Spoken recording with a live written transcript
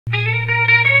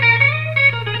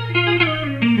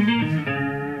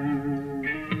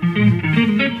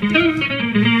I'm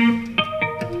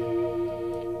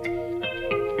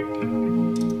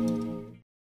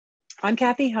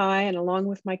Kathy High, and along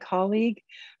with my colleague,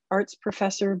 arts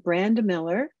professor Branda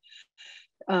Miller,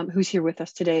 who's here with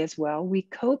us today as well, we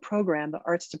co-program the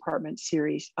arts department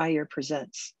series IER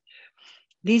Presents.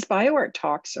 These BioArt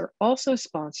Talks are also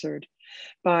sponsored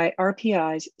by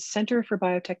RPI's Center for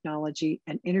Biotechnology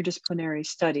and Interdisciplinary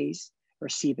Studies, or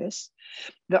CBIS,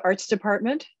 the Arts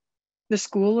Department, the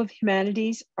School of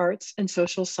Humanities, Arts, and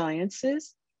Social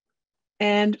Sciences,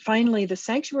 and finally, the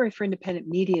Sanctuary for Independent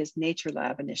Media's Nature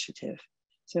Lab initiative.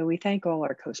 So we thank all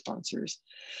our co-sponsors.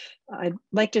 I'd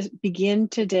like to begin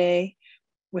today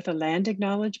with a land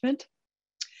acknowledgement.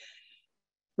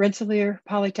 Rensselaer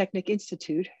Polytechnic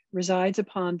Institute resides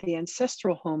upon the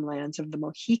ancestral homelands of the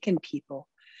Mohican people,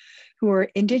 who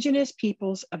are indigenous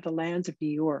peoples of the lands of New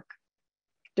York.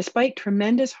 Despite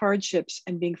tremendous hardships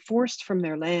and being forced from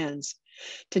their lands,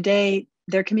 today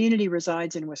their community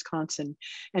resides in Wisconsin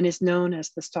and is known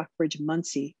as the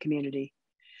Stockbridge-Munsee community.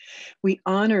 We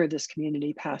honor this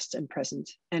community past and present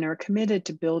and are committed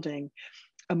to building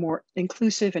a more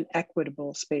inclusive and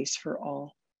equitable space for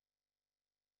all.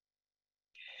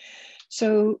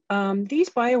 So these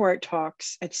BioArt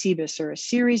Talks at CBIS are a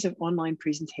series of online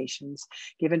presentations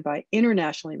given by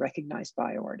internationally recognized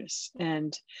bioartists.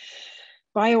 And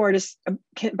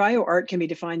BioArt can be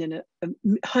defined in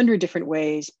 100 different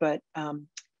ways, but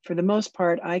for the most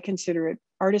part, I consider it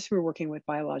artists who are working with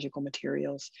biological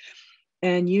materials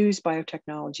and use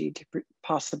biotechnology to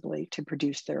possibly to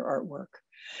produce their artwork.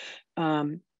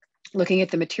 Looking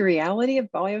at the materiality of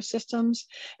biosystems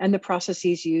and the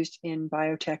processes used in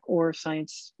biotech or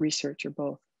science research or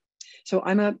both. So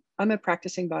I'm a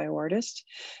practicing bioartist,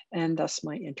 and thus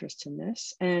my interest in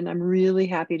this. And I'm really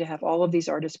happy to have all of these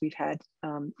artists we've had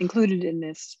included in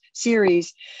this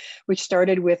series, which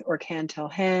started with Orkan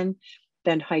Telhan,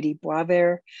 then Heidi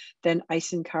Boisvert, then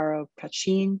Aysen Karo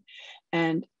Kachin,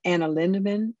 and Anna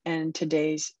Lindemann, and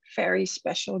today's very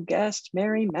special guest,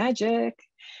 Mary Maggic.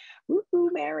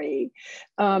 Woo-hoo, Mary.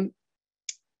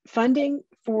 Funding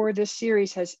for this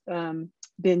series has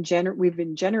we've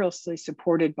been generously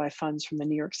supported by funds from the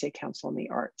New York State Council on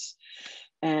the Arts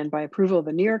and by approval of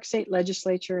the New York State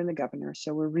Legislature and the governor.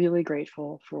 So we're really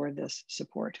grateful for this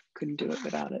support. Couldn't do it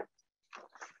without it.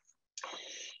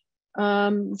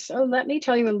 So let me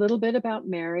tell you a little bit about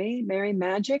Mary. Mary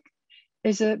Maggic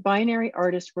is a binary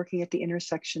artist working at the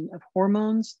intersection of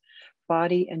hormones,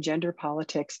 body and gender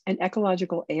politics, and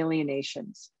ecological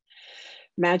alienations.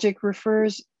 Maggic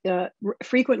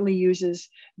frequently uses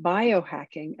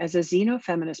biohacking as a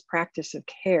xenofeminist practice of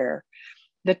care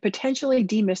that potentially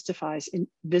demystifies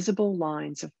invisible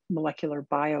lines of molecular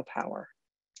biopower.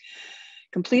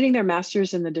 Completing their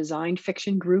master's in the design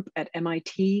fiction group at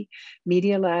MIT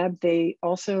Media Lab, they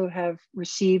also have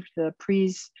received the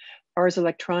Prix Ars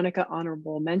Electronica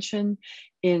honorable mention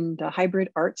in the hybrid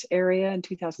arts area in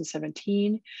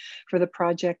 2017 for the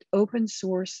project Open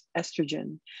Source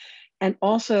Estrogen. And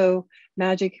also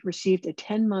Maggic received a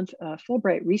 10-month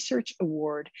Fulbright Research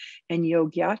Award in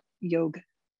Yogyakarta,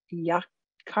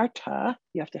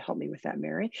 you have to help me with that,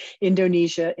 Mary,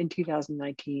 Indonesia in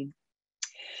 2019.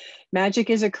 Maggic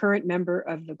is a current member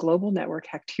of the global network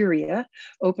Hacteria,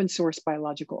 open source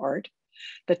biological art,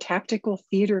 the tactical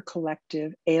theater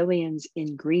collective Aliens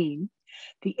in Green,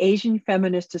 the Asian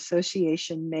Feminist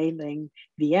Association Meiling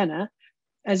Vienna,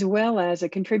 as well as a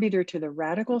contributor to the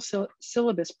Radical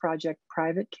Syllabus Project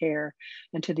Private Care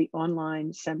and to the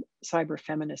online Cyber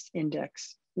Feminist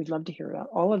Index. We'd love to hear about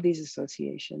all of these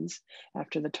associations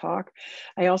after the talk.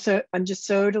 I'm just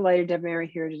so delighted to have Mary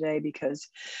here today because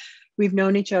we've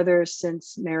known each other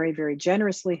since Mary very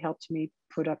generously helped me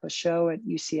put up a show at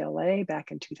UCLA back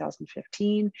in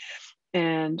 2015.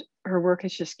 And her work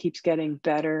just keeps getting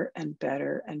better and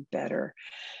better and better.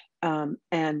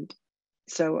 And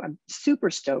so I'm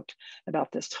super stoked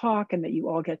about this talk and that you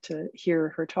all get to hear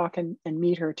her talk and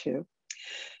meet her too.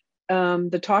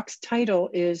 The talk's title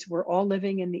is We're All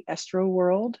Living in the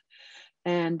Estroworld.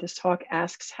 And this talk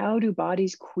asks, how do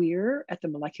bodies queer at the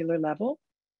molecular level?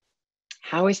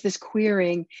 How is this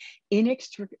queering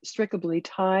inextricably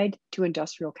tied to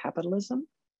industrial capitalism?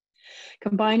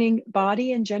 Combining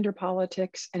body and gender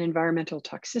politics and environmental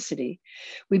toxicity,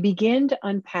 we begin to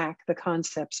unpack the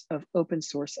concepts of open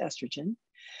source estrogen,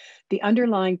 the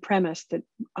underlying premise that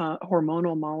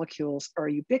hormonal molecules are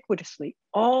ubiquitously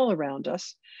all around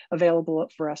us, available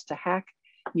for us to hack,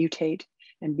 mutate,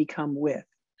 and become with.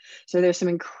 So there's some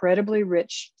incredibly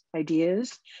rich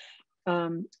ideas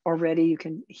already.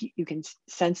 You can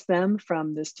sense them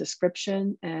from this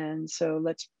description. And so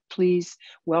let's please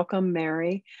welcome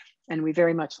Mary And we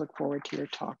very much look forward to your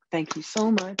talk. Thank you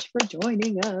so much for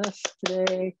joining us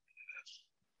today.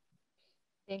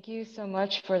 Thank you so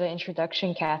much for the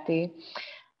introduction, Kathy.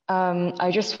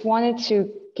 I just wanted to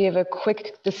give a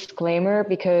quick disclaimer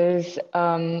because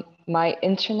my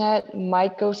internet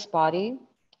might go spotty.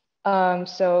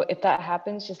 So if that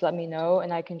happens, just let me know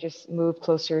and I can just move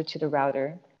closer to the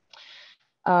router.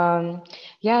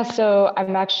 Yeah, so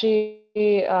I'm actually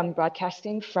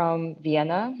broadcasting from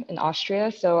Vienna in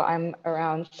Austria. So I'm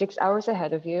around 6 hours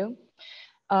ahead of you.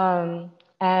 I'm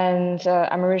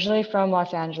originally from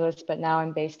Los Angeles, but now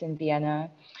I'm based in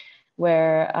Vienna,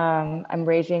 where I'm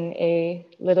raising a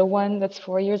little one that's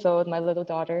 4 years old, my little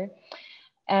daughter,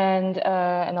 and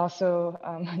also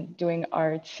doing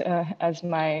art as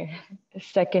my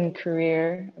second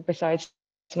career, besides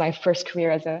my first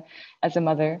career as a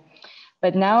mother.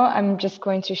 But now I'm just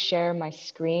going to share my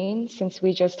screen since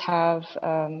we just have,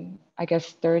 I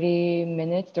guess, 30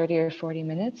 or 40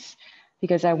 minutes,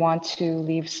 because I want to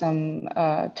leave some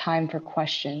time for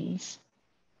questions.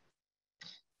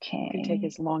 Okay. You can take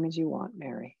as long as you want,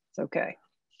 Mary. It's okay.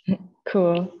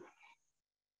 Cool.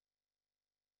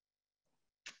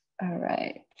 All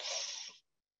right.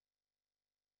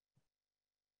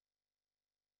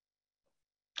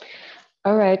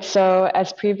 All right, so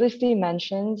as previously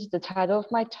mentioned, the title of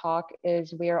my talk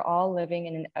is We Are All Living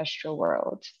in an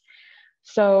Estroworld.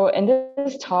 So in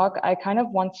this talk, I kind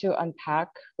of want to unpack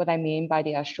what I mean by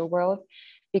the estroworld,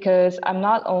 because I'm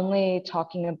not only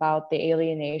talking about the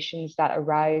alienations that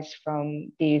arise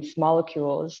from these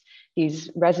molecules,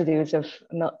 these residues of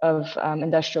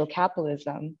industrial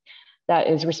capitalism that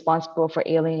is responsible for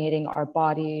alienating our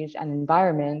bodies and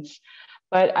environments,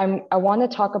 but I want to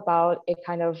talk about a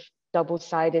kind of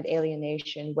double-sided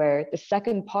alienation where the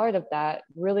second part of that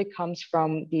really comes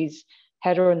from these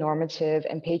heteronormative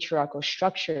and patriarchal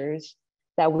structures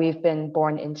that we've been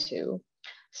born into.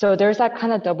 So there's that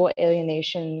kind of double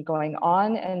alienation going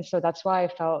on. And so that's why I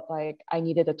felt like I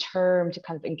needed a term to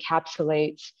kind of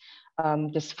encapsulate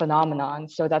this phenomenon.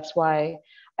 So that's why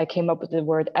I came up with the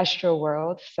word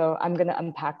estroworld. So I'm going to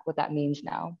unpack what that means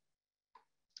now.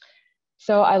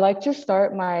 So I like to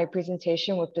start my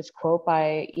presentation with this quote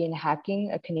by Ian Hacking,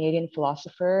 a Canadian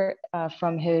philosopher,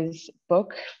 from his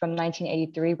book from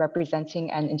 1983,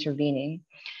 Representing and Intervening.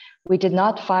 We did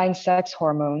not find sex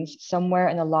hormones somewhere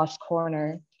in a lost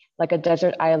corner, like a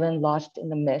desert island lost in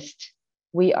the mist.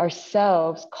 We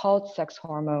ourselves called sex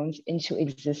hormones into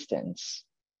existence.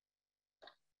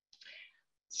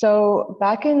 So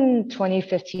back in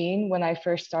 2015, when I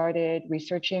first started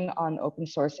researching on open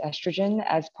source estrogen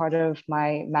as part of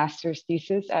my master's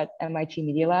thesis at MIT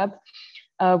Media Lab,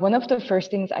 one of the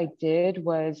first things I did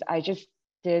was I just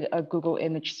did a Google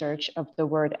image search of the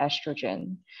word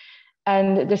estrogen.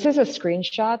 And this is a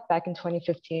screenshot back in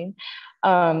 2015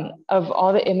 of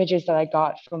all the images that I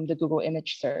got from the Google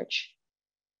image search.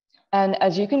 And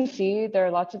as you can see, there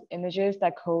are lots of images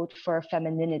that code for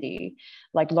femininity,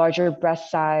 like larger breast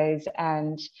size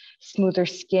and smoother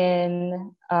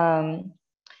skin.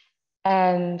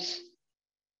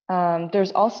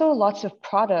 There's also lots of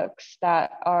products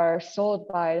that are sold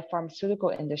by the pharmaceutical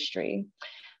industry.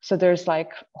 So there's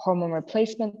like hormone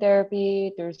replacement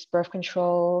therapy, there's birth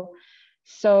control.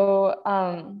 So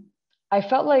I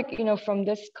felt like, you know, from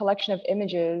this collection of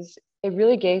images, it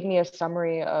really gave me a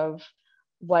summary of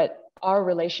what our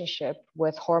relationship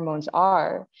with hormones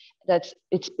are,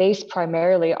 it's based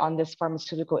primarily on this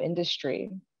pharmaceutical industry.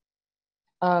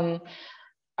 I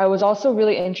was also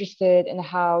really interested in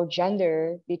how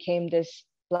gender became this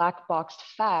black boxed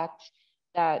fact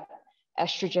that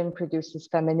estrogen produces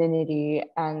femininity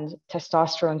and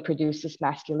testosterone produces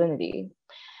masculinity.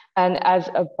 And as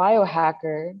a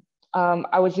biohacker,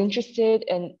 I was interested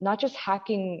in not just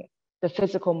hacking the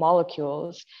physical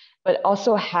molecules, but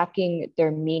also hacking their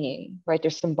meaning, right?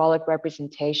 Their symbolic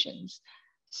representations.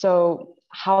 So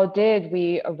how did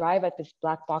we arrive at this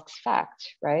black box fact,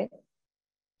 right?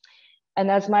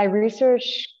 And as my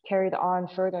research carried on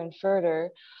further and further,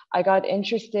 I got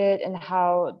interested in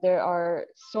how there are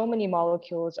so many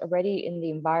molecules already in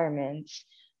the environment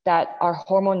that are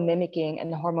hormone mimicking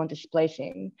and hormone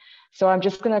displacing. So I'm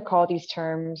just gonna call these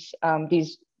terms,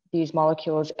 these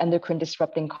molecules endocrine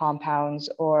disrupting compounds,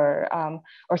 or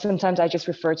sometimes I just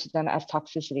refer to them as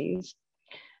toxicities.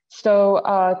 So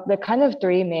the kind of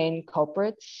three main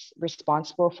culprits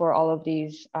responsible for all of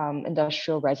these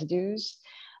industrial residues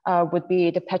would be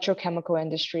the petrochemical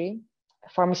industry,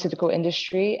 pharmaceutical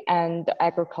industry, and the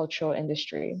agricultural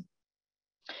industry.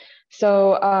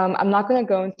 So I'm not going to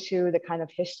go into the kind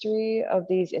of history of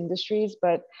these industries,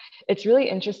 but it's really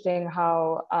interesting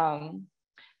how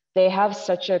they have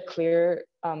such a clear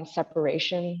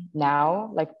separation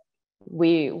now. Like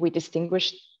we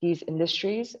distinguish these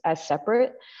industries as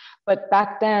separate, but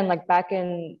back then, like back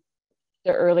in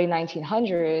the early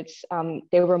 1900s,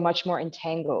 they were much more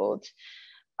entangled.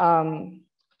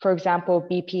 For example,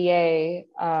 BPA,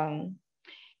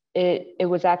 it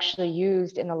was actually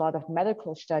used in a lot of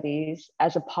medical studies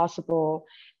as a possible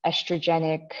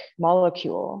estrogenic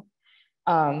molecule.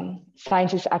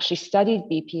 Scientists actually studied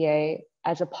BPA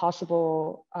as a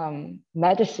possible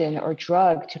medicine or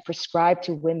drug to prescribe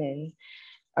to women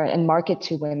and market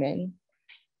to women.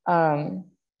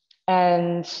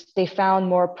 And they found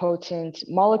more potent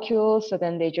molecules. So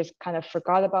then they just kind of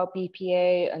forgot about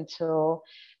BPA until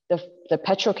the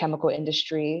petrochemical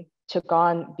industry took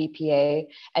on BPA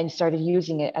and started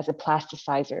using it as a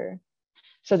plasticizer.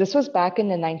 So this was back in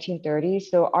the 1930s.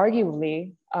 So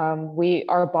arguably,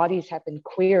 our bodies have been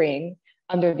queering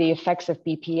under the effects of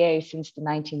BPA since the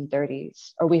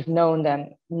 1930s, or we've known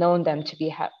them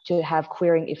to have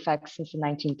queering effects since the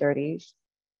 1930s.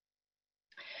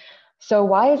 So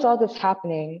why is all this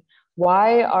happening?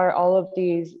 Why are all of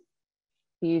these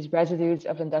residues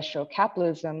of industrial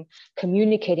capitalism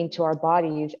communicating to our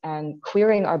bodies and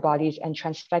queering our bodies and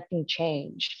transfecting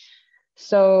change?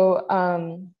 So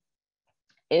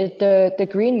the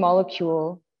green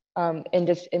molecule in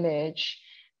this image,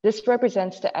 this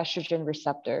represents the estrogen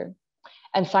receptor.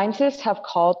 And scientists have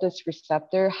called this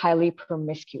receptor highly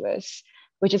promiscuous,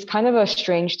 which is kind of a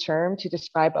strange term to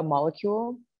describe a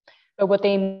molecule. But what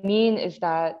they mean is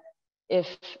that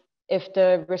if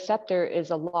the receptor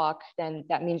is a lock, then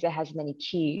that means it has many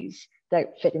keys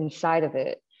that fit inside of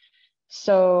it.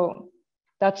 So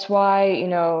that's why, you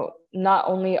know, not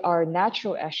only are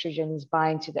natural estrogens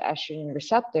bind to the estrogen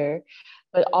receptor,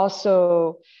 but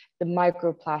also the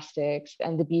microplastics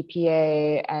and the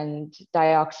BPA and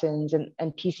dioxins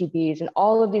and PCBs and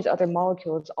all of these other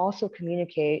molecules also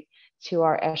communicate to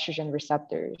our estrogen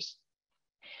receptors.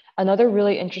 Another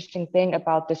really interesting thing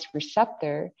about this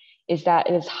receptor is that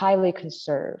it is highly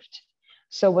conserved.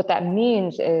 So what that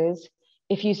means is,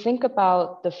 if you think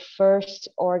about the first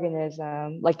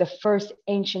organism, like the first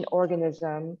ancient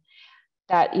organism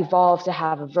that evolved to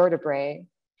have a vertebrae,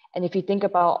 and if you think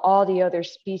about all the other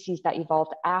species that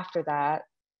evolved after that,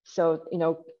 so, you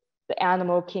know, the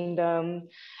animal kingdom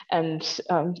and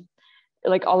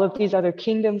like all of these other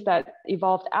kingdoms that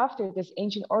evolved after this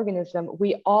ancient organism,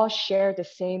 we all share the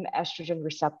same estrogen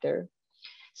receptor.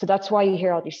 So that's why you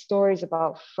hear all these stories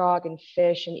about frog and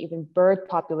fish and even bird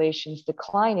populations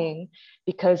declining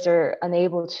because they're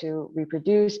unable to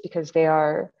reproduce because they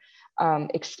are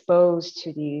exposed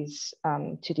to these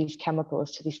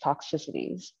chemicals, to these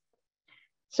toxicities.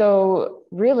 So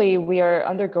really, we are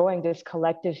undergoing this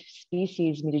collective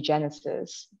species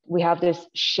mutagenesis. We have this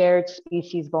shared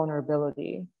species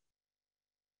vulnerability.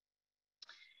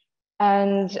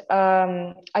 And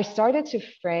I started to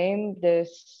frame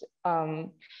this,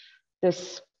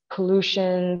 this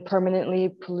pollution,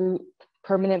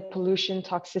 permanent pollution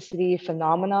toxicity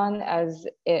phenomenon as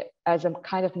a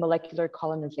kind of molecular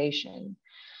colonization.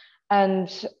 And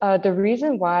the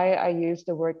reason why I use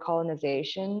the word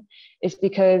colonization is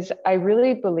because I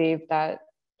really believe that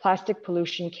plastic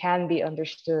pollution can be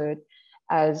understood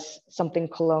as something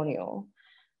colonial.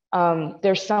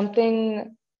 There's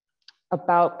something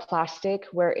about plastic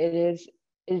where it's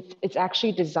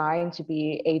actually designed to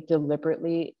be a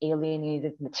deliberately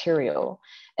alienated material.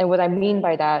 And what I mean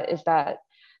by that is that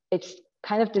it's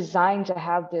kind of designed to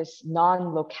have this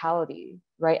non-locality,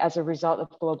 right, as a result of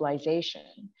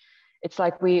globalization. It's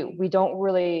like we don't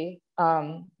really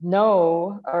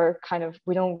know, or kind of,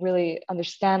 we don't really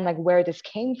understand like where this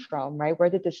came from, right? Where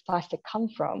did this plastic come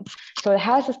from? So it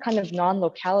has this kind of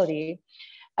non-locality,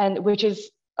 and which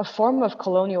is a form of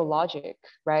colonial logic,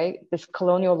 right? This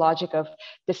colonial logic of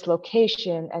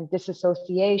dislocation and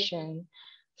disassociation.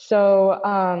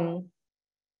 So,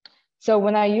 so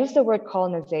when I use the word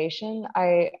colonization,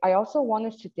 I also want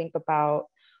us to think about,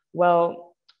 well,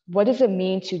 what does it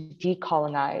mean to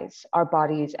decolonize our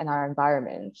bodies and our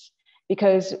environments?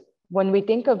 Because when we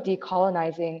think of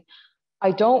decolonizing,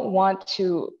 I don't want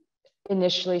to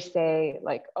initially say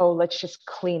like, oh, let's just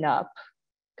clean up,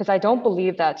 because I don't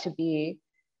believe that to be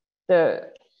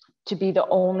the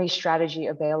only strategy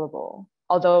available.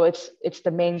 Although it's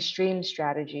the mainstream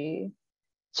strategy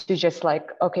to just like,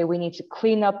 okay, we need to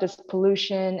clean up this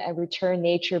pollution and return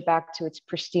nature back to its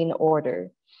pristine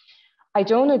order. I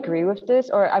don't agree with this,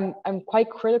 or I'm quite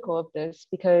critical of this,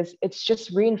 because it's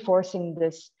just reinforcing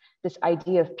this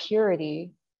idea of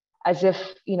purity, as if,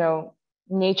 you know,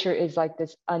 nature is like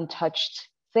this untouched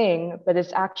thing, but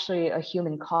it's actually a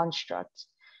human construct.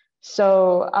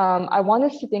 So I want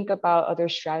us to think about other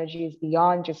strategies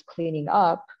beyond just cleaning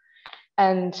up,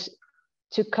 and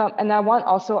and I want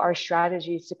also our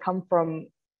strategies to come from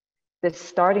this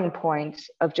starting point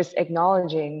of just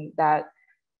acknowledging that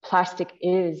plastic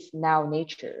is now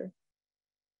nature.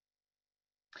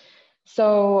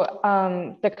 So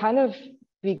the kind of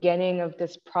beginning of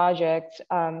this project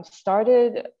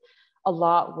started a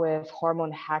lot with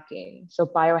hormone hacking, so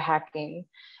biohacking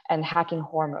and hacking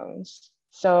hormones.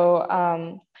 So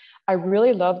I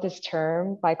really love this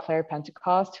term by Claire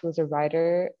Pentecost, who is a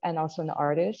writer and also an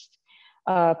artist,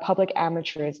 public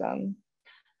amateurism.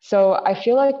 So I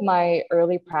feel like my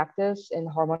early practice in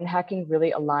hormone hacking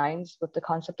really aligns with the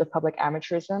concept of public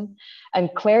amateurism.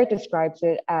 And Claire describes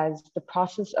it as the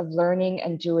process of learning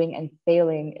and doing and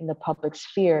failing in the public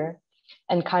sphere,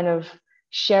 and kind of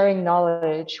sharing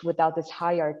knowledge without this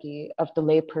hierarchy of the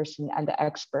layperson and the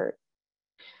expert.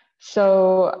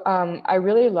 So I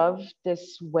really love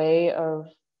this way of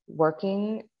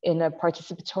working in a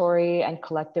participatory and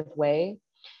collective way,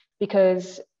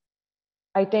 because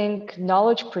I think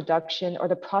knowledge production, or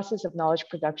the process of knowledge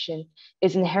production,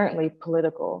 is inherently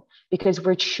political, because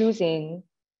we're choosing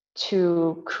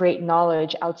to create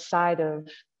knowledge outside of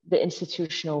the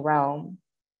institutional realm.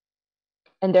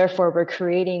 And therefore, we're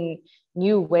creating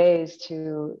new ways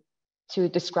to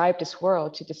describe this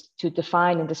world, to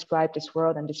define and describe this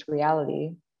world and this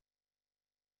reality.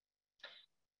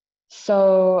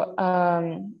 So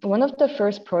one of the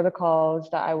first protocols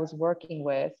that I was working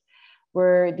with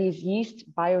were these yeast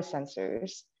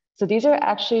biosensors. So these are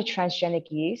actually transgenic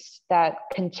yeasts that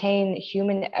contain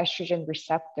human estrogen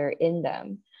receptor in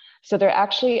them. So they're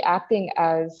actually acting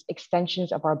as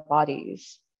extensions of our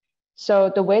bodies.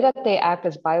 So the way that they act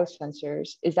as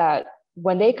biosensors is that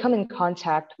when they come in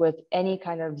contact with any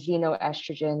kind of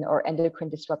xenoestrogen or endocrine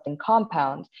disrupting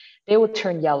compound, they will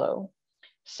turn yellow.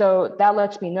 So that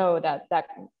lets me know that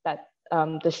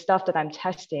the stuff that I'm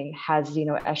testing has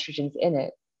xenoestrogens in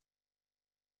it.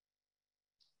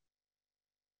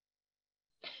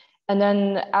 And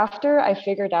then after I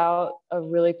figured out a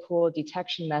really cool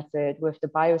detection method with the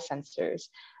biosensors,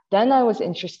 then I was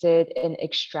interested in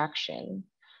extraction.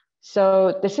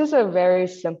 So this is a very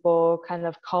simple kind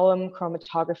of column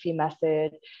chromatography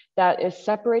method that is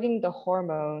separating the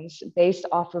hormones based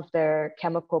off of their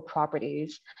chemical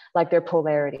properties, like their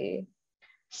polarity.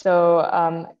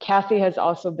 So Kathy has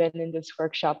also been in this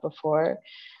workshop before.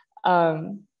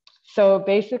 So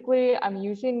basically I'm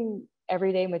using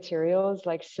everyday materials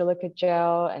like silica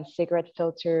gel and cigarette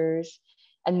filters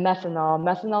and methanol.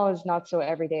 Methanol is not so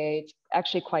everyday, it's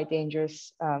actually quite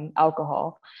dangerous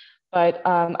alcohol. But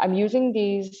I'm using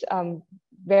these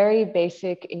very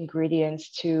basic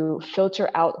ingredients to filter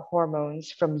out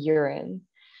hormones from urine.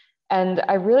 And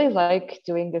I really like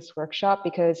doing this workshop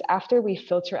because after we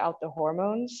filter out the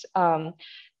hormones,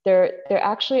 they're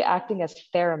actually acting as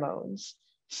pheromones.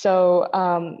 So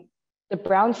the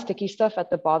brown sticky stuff at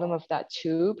the bottom of that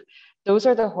tube, those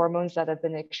are the hormones that have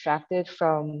been extracted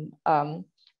from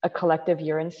a collective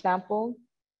urine sample.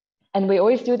 And we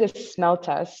always do this smell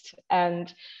test.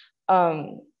 And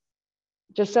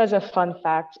just as a fun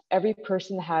fact, every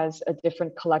person has a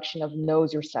different collection of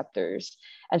nose receptors.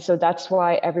 And so that's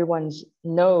why everyone's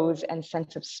nose and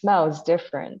sense of smell is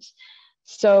different.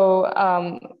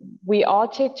 So we all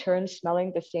take turns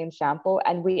smelling the same sample,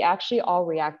 and we actually all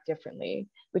react differently,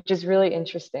 which is really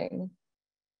interesting.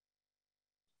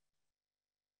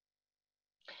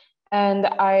 And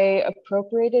I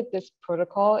appropriated this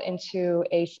protocol into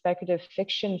a speculative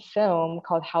fiction film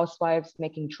called Housewives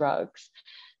Making Drugs.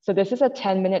 So this is a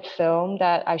 10-minute film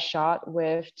that I shot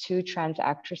with 2 trans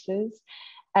actresses.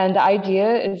 And the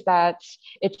idea is that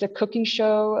it's a cooking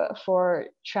show for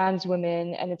trans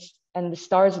women, and the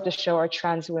stars of the show are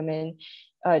trans women,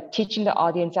 teaching the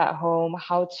audience at home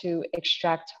how to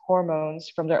extract hormones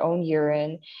from their own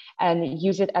urine and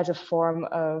use it as a form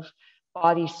of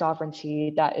body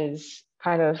sovereignty that is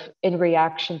kind of in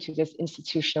reaction to this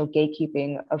institutional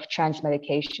gatekeeping of trans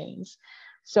medications.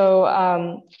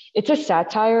 So it's a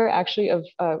satire actually of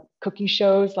cooking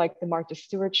shows like the Martha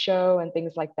Stewart show and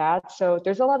things like that. So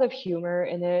there's a lot of humor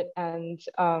in it, and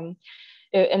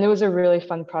it was a really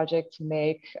fun project to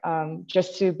make,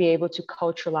 just to be able to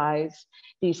culturalize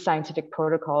these scientific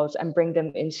protocols and bring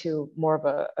them into more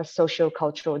of a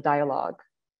socio-cultural dialogue.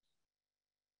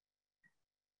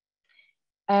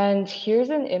 And here's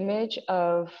an image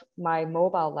of my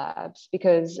mobile labs,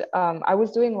 because I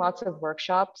was doing lots of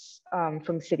workshops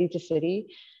from city to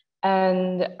city,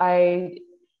 and I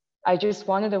just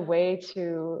wanted a way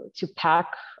to pack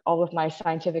all of my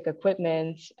scientific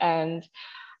equipment. And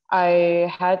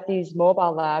I had these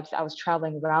mobile labs I was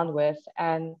traveling around with,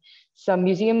 and some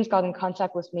museums got in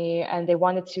contact with me and they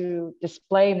wanted to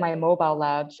display my mobile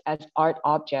labs as art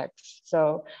objects.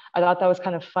 So I thought that was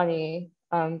kind of funny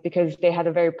because they had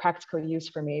a very practical use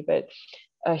for me, but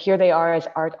here they are as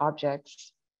art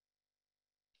objects.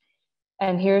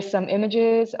 And here's some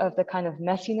images of the kind of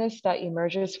messiness that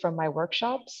emerges from my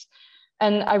workshops.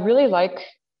 And I really like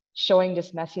showing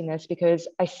this messiness because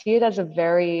I see it as a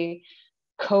very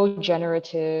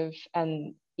co-generative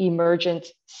and emergent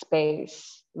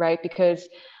space, right? Because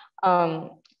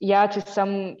yeah, to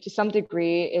some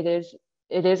degree, it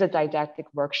is a didactic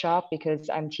workshop because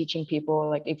I'm teaching people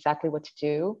like exactly what to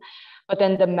do. But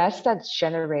then the mess that's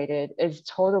generated is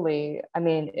totally, I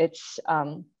mean, it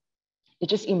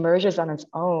just emerges on its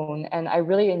own. And I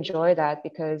really enjoy that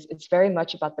because it's very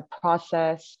much about the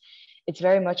process. It's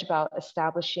very much about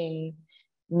establishing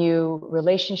new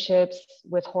relationships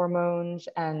with hormones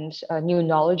and new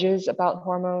knowledges about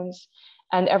hormones.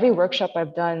 And every workshop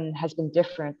I've done has been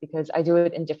different because I do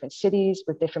it in different cities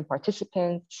with different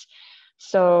participants.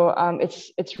 So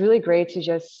it's really great to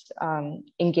just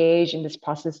engage in this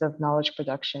process of knowledge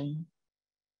production.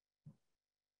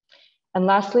 And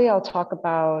lastly, I'll talk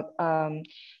about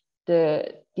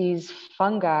these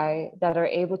fungi that are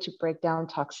able to break down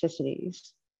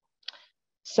toxicities.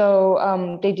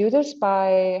 So they do this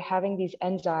by having these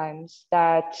enzymes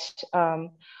that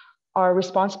are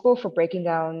responsible for breaking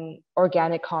down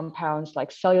organic compounds like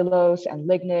cellulose and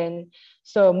lignin.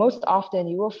 So most often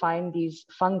you will find these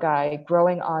fungi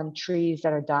growing on trees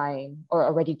that are dying or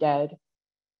already dead.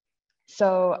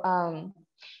 So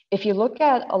if you look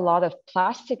at a lot of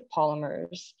plastic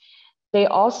polymers, they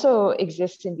also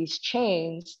exist in these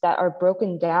chains that are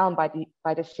broken down by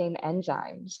the same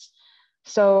enzymes.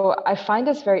 So I find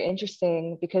this very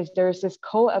interesting because there's this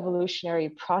co-evolutionary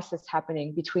process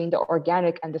happening between the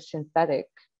organic and the synthetic.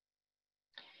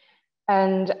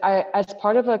 And as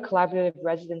part of a collaborative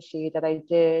residency that I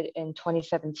did in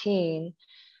 2017,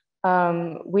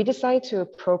 we decided to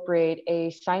appropriate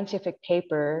a scientific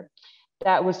paper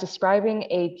that was describing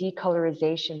a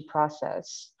decolorization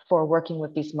process for working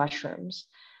with these mushrooms.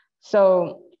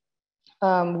 So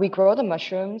we grow the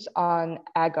mushrooms on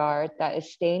agar that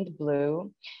is stained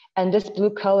blue. And this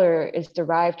blue color is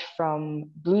derived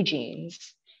from blue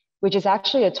jeans, which is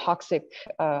actually a toxic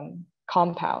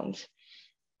compound.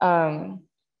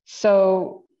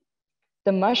 So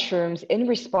the mushrooms, in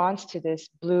response to this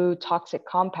blue toxic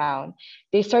compound,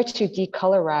 they start to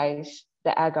decolorize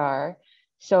the agar.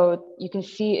 So you can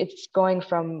see it's going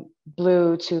from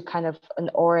blue to kind of an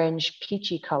orange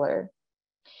peachy color.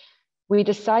 We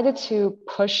decided to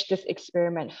push this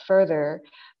experiment further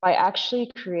by actually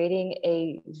creating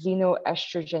a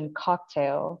xenoestrogen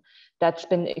cocktail that's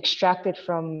been extracted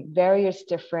from various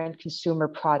different consumer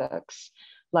products,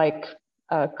 like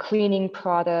cleaning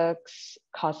products,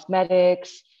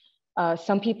 cosmetics.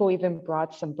 Some people even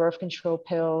brought some birth control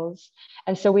pills.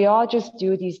 And so we all just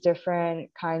do these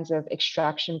different kinds of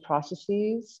extraction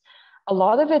processes. A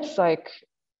lot of it's like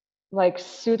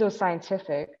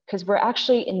pseudoscientific because we're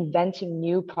actually inventing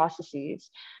new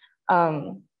processes.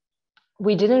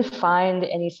 We didn't find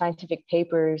any scientific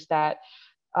papers that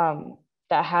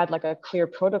had like a clear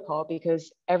protocol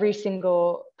because every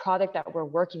single product that we're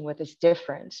working with is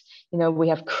different. You know, we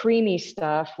have creamy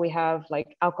stuff, we have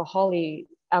like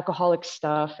alcoholic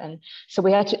stuff, and so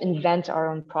we had to invent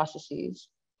our own processes.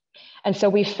 And so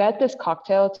we fed this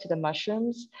cocktail to the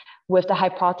mushrooms with the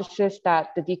hypothesis that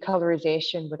the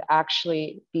decolorization would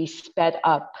actually be sped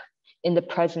up in the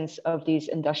presence of these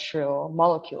industrial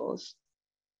molecules.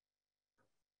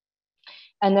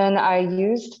 And then I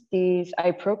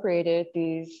appropriated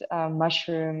these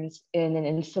mushrooms in an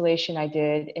installation I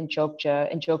did in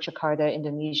Yogyakarta,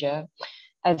 Indonesia,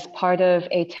 as part of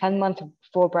a 10-month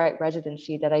Fulbright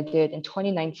residency that I did in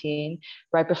 2019,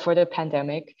 right before the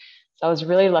pandemic. So I was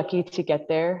really lucky to get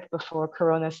there before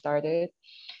Corona started.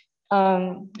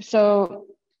 So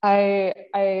I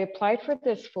applied for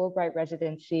this Fulbright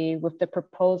residency with the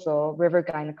proposal, River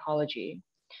Gynecology.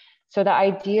 So the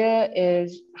idea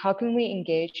is, how can we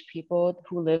engage people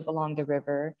who live along the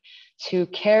river to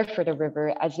care for the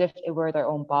river as if it were their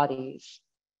own bodies?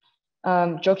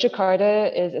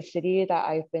 Yogyakarta is a city that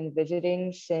I've been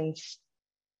visiting since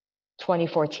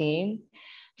 2014.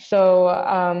 So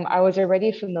I was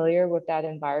already familiar with that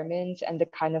environment and the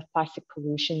kind of plastic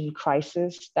pollution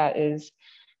crisis that is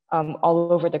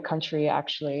all over the country,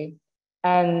 actually.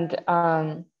 And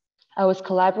I was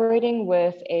collaborating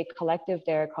with a collective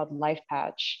there called Life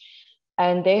Patch.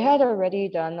 And they had already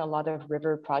done a lot of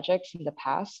river projects in the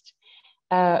past,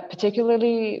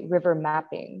 particularly river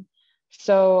mapping.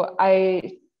 So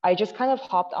I I just kind of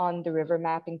hopped on the river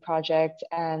mapping project,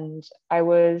 and I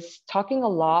was talking a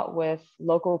lot with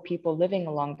local people living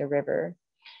along the river.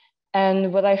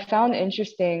 And what I found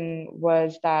interesting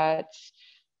was that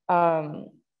um,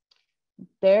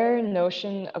 their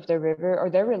notion of the river, or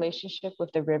their relationship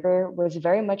with the river, was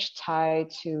very much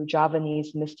tied to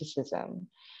Javanese mysticism.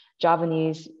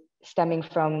 Javanese stemming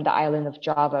from the island of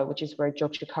Java, which is where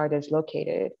Yogyakarta is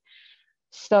located.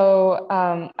 So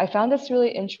I found this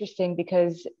really interesting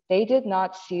because they did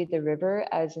not see the river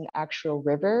as an actual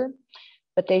river,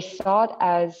 but they saw it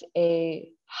as a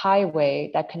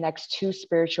highway that connects two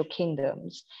spiritual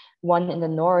kingdoms, one in the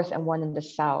north and one in the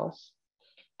south.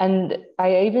 And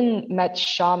I even met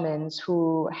shamans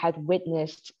who had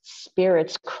witnessed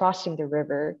spirits crossing the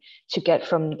river to get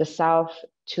from the south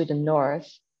to the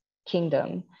north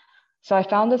kingdom. So I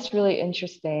found this really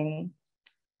interesting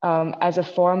as a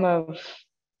form of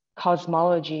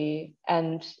cosmology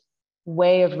and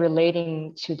way of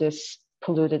relating to this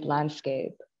polluted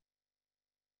landscape.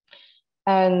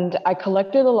 And I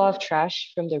collected a lot of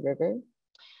trash from the river.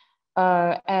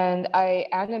 And I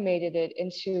animated it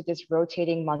into this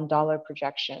rotating mandala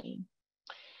projection.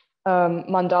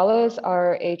 Mandalas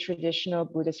are a traditional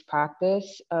Buddhist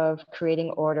practice of creating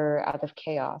order out of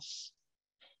chaos.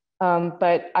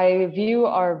 But I view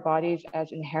our bodies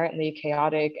as inherently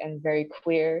chaotic and very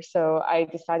queer. So I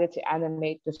decided to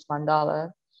animate this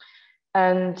mandala.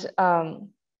 And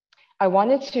I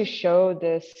wanted to show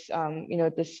this,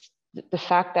 the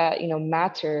fact that,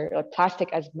 matter, like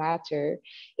plastic as matter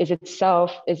is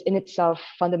in itself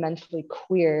fundamentally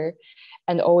queer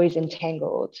and always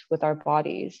entangled with our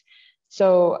bodies.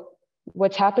 So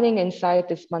what's happening inside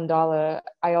this mandala,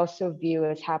 I also view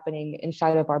as happening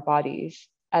inside of our bodies,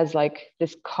 as like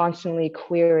this constantly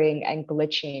queering and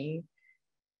glitching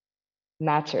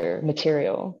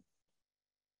material.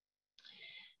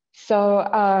 So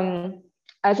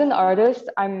as an artist,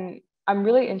 I'm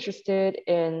really interested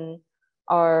in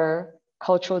our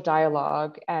cultural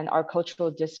dialogue and our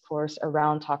cultural discourse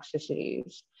around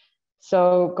toxicities.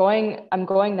 So I'm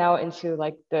going now into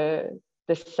like the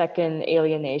second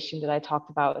alienation that I talked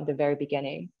about in the very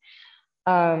beginning.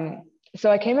 So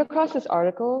I came across this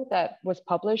article that was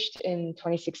published in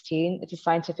 2016. It's a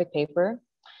scientific paper.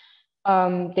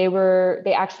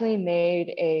 They accidentally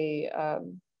made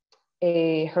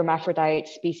a hermaphrodite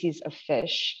species of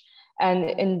fish. And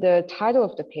in the title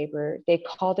of the paper, they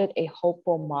called it a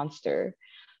hopeful monster,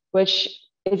 which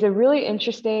is a really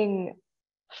interesting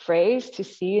phrase to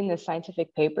see in the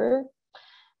scientific paper.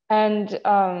 And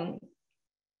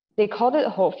they called it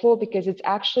hopeful because it's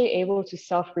actually able to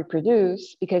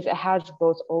self-reproduce because it has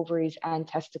both ovaries and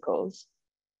testicles.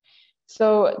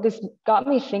 So this got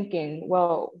me thinking,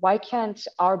 well, why can't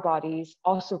our bodies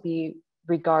also be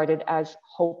regarded as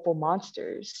hopeful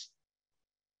monsters?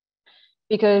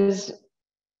 Because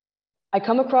I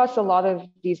come across a lot of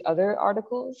these other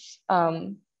articles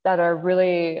that are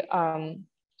really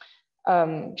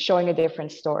showing a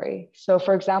different story. So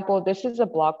for example, this is a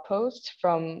blog post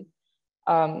from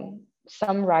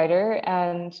some writer,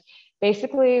 and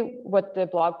basically what the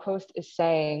blog post is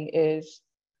saying is,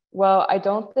 well, I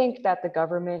don't think that the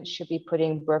government should be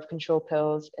putting birth control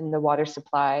pills in the water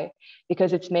supply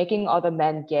because it's making all the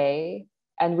men gay,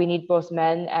 and we need both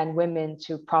men and women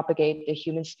to propagate the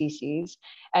human species.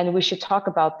 And we should talk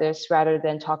about this rather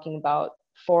than talking about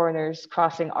foreigners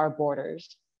crossing our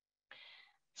borders.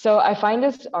 So I find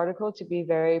this article to be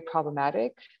very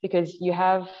problematic because you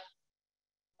have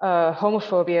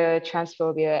homophobia,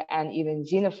 transphobia, and even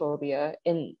xenophobia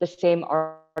in the same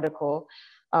article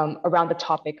around the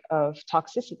topic of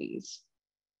toxicities.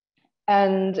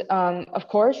 And of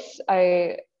course,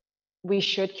 we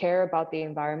should care about the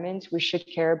environment. We should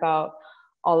care about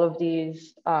all of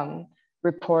these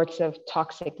reports of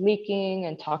toxic leaking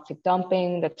and toxic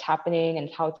dumping that's happening and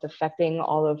how it's affecting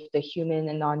all of the human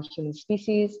and non-human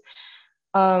species.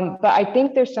 But I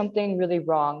think there's something really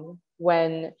wrong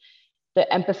when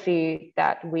the empathy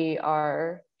that we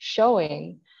are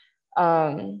showing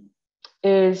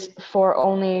is for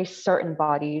only certain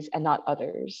bodies and not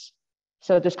others.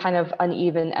 So this kind of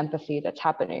uneven empathy that's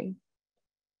happening.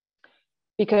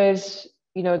 Because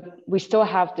we still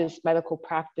have this medical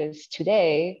practice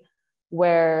today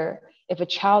where if a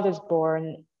child is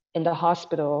born in the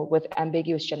hospital with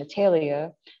ambiguous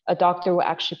genitalia, a doctor will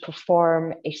actually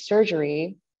perform a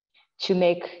surgery to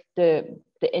make the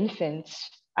infant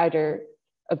either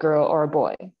a girl or a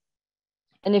boy.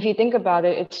 And if you think about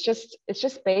it, it's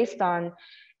just based on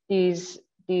these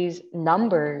these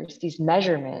numbers, these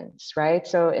measurements, right?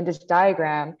 So in this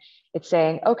diagram, it's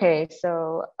saying, okay,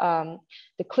 so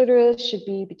the clitoris should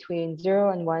be between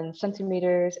 0 and 1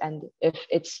 centimeters. And if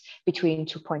it's between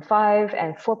 2.5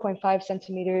 and 4.5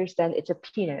 centimeters, then it's a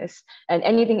penis. And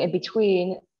anything in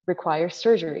between requires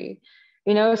surgery.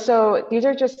 You know, so these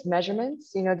are just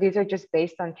measurements, you know, these are just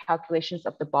based on calculations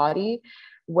of the body,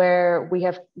 where we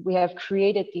have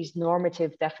created these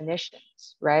normative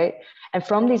definitions, right? And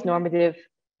from these normative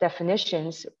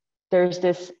definitions, there's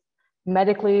this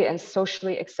medically and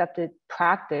socially accepted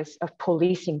practice of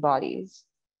policing bodies.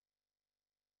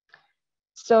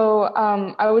 So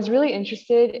I was really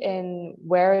interested in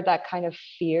where that kind of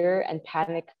fear and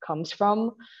panic comes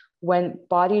from when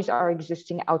bodies are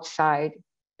existing outside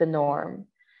the norm.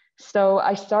 So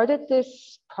I started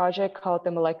this project called the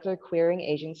Molecular Queering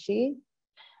Agency.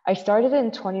 I started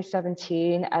in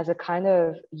 2017 as a kind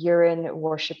of urine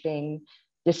worshiping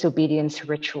disobedience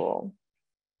ritual.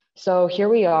 So here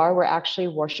we are, we're actually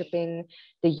worshiping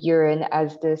the urine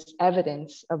as this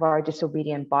evidence of our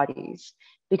disobedient bodies.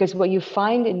 Because what you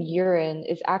find in urine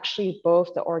is actually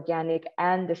both the organic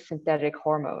and the synthetic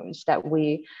hormones that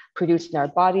we produce in our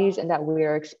bodies and that we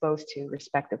are exposed to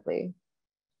respectively.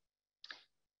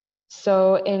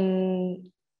 So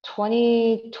in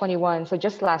 2021, so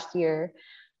just last year,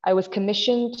 I was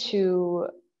commissioned to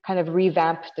kind of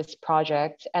revamp this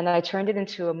project, and I turned it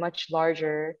into a much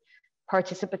larger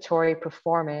participatory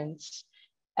performance.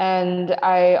 And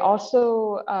I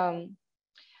also,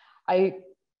 I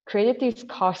created these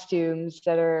costumes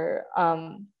that are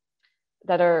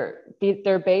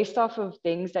they're based off of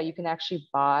things that you can actually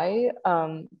buy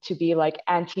to be like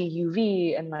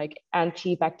anti-UV and like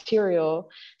antibacterial.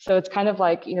 So it's kind of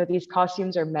like, you know, these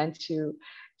costumes are meant to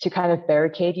kind of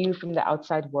barricade you from the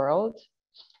outside world.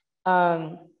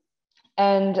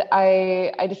 And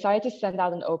I decided to send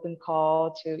out an open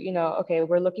call to, you know, okay,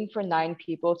 we're looking for 9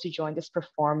 people to join this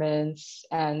performance,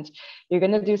 and you're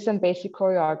going to do some basic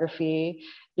choreography.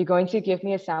 You're going to give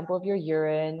me a sample of your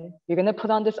urine. You're going to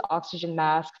put on this oxygen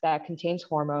mask that contains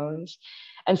hormones.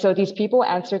 And so these people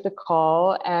answered the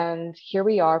call, and here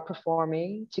we are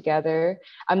performing together.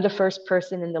 I'm the first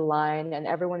person in the line, and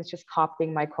everyone's just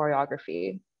copying my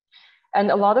choreography. And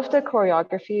a lot of the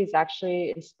choreography is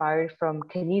actually inspired from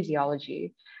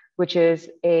kinesiology, which is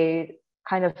a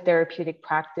kind of therapeutic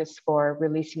practice for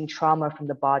releasing trauma from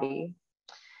the body.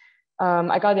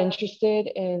 I got interested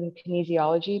in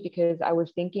kinesiology because I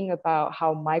was thinking about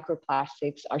how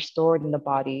microplastics are stored in the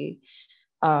body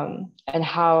and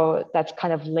how that's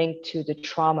kind of linked to the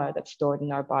trauma that's stored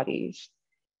in our bodies.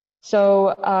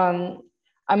 So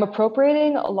I'm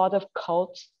appropriating a lot of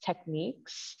cult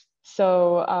techniques.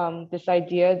 So this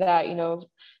idea that, you know,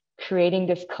 creating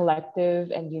this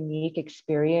collective and unique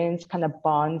experience kind of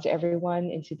bonds everyone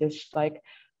into this like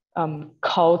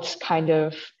cult kind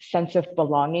of sense of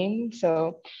belonging.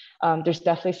 So there's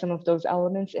definitely some of those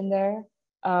elements in there.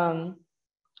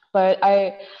 But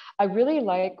I really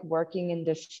like working in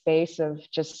this space of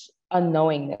just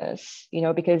unknowingness, you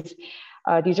know, because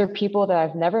these are people that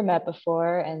I've never met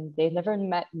before, and they've never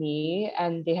met me,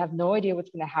 and they have no idea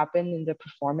what's going to happen in the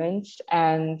performance,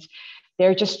 and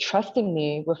they're just trusting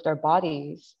me with their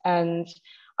bodies. And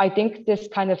I think this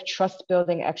kind of trust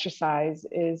building exercise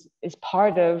is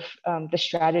part of the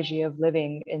strategy of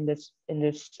living in this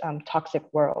toxic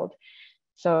world.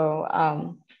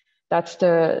 So that's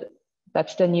the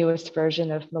newest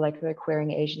version of Molecular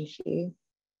Queering Agency.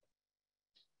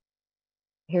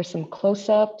 Here's some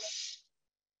close-ups.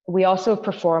 We also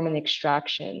perform an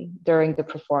extraction during the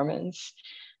performance,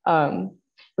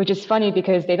 which is funny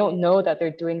because they don't know that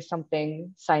they're doing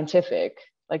something scientific.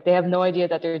 Like they have no idea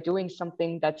that they're doing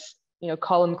something that's, you know,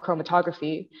 column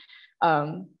chromatography.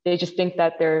 They just think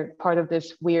that they're part of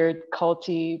this weird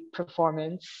culty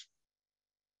performance.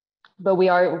 But we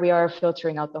are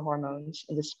filtering out the hormones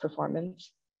in this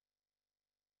performance.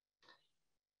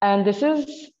 And this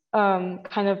is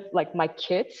kind of like my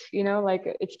kit, you know, like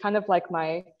it's kind of like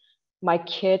my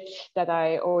kit that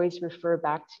I always refer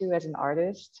back to as an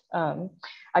artist.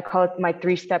 I call it my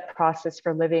 3-step process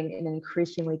for living in an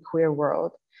increasingly queer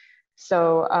world.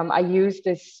 So I use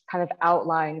this kind of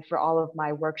outline for all of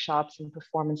my workshops and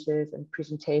performances and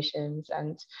presentations,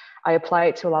 and I apply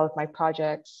it to a lot of my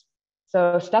projects.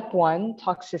 So step 1,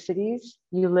 toxicities.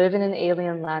 You live in an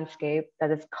alien landscape that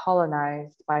is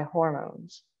colonized by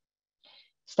hormones.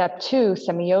 Step 2,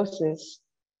 semiosis.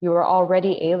 You are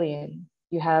already alien.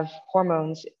 You have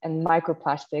hormones and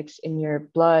microplastics in your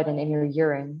blood and in your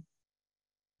urine.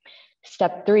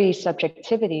 Step 3,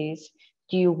 subjectivities.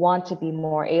 Do you want to be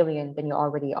more alien than you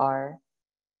already are?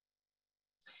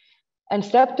 And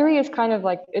step 3 is kind of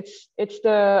like, it's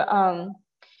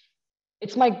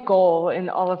my goal in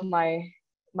all of my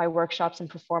workshops and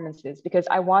performances, because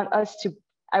I want us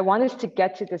to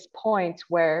get to this point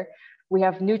where we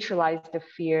have neutralized the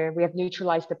fear, we have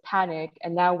neutralized the panic,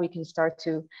 and now we can start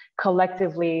to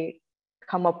collectively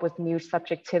come up with new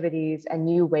subjectivities and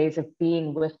new ways of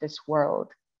being with this world.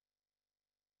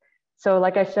 So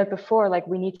like I said before, like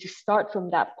we need to start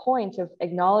from that point of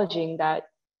acknowledging that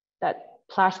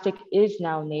plastic is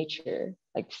now nature.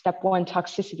 Like step 1,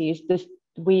 toxicity is this,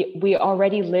 we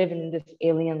already live in this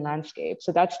alien landscape.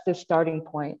 So that's the starting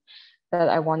point that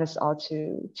I want us all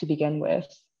to begin with.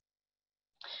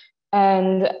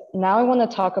 And now I want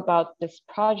to talk about this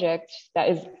project that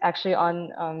is actually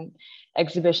on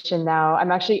exhibition now.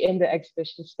 I'm actually in the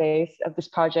exhibition space of this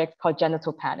project called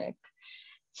Genital Panic.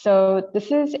 So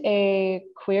this is a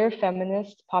queer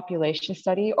feminist population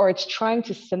study, or it's trying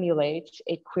to simulate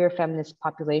a queer feminist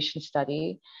population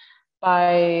study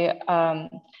by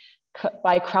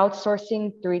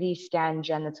crowdsourcing 3D scan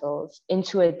genitals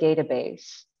into a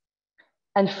database.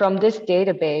 And from this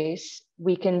database,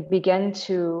 we can begin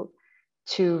to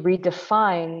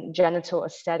redefine genital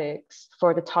aesthetics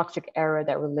for the toxic era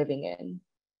that we're living in.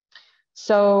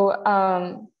 So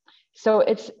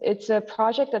it's a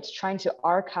project that's trying to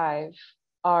archive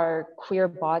our queer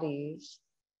bodies.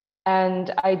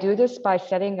 And I do this by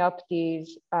setting up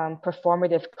these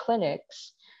performative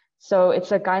clinics. So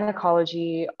it's a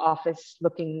gynecology office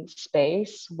looking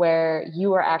space where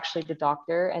you are actually the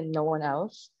doctor and no one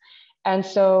else. And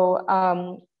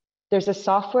so there's a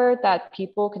software that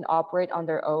people can operate on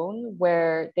their own,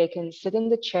 where they can sit in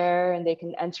the chair and they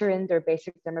can enter in their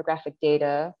basic demographic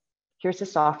data. Here's the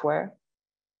software.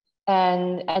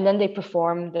 And then they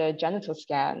perform the genital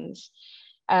scans.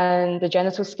 And the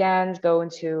genital scans go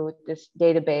into this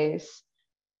database.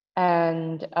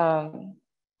 And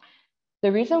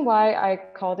the reason why I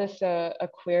call this a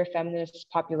queer feminist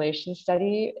population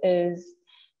study is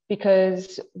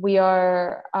because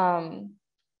we're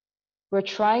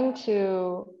trying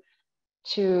to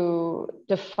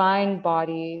define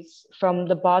bodies from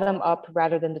the bottom up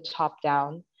rather than the top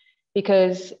down,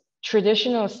 because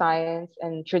traditional science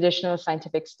and traditional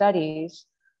scientific studies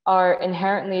are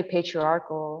inherently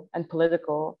patriarchal and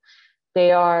political.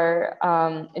 They are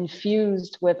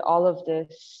infused with all of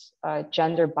this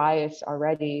gender bias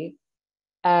already,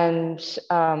 and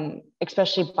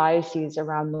especially biases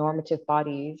around normative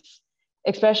bodies,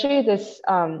 especially this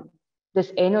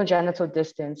anogenital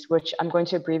distance, which I'm going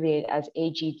to abbreviate as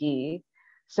AGD.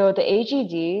 So the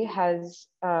AGD has,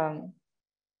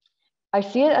 I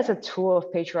see it as a tool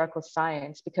of patriarchal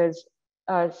science, because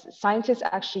scientists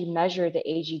actually measure the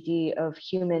AGD of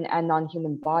human and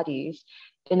non-human bodies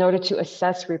in order to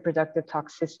assess reproductive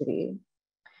toxicity.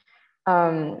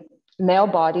 Male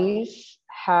bodies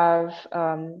have,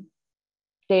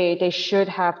 they should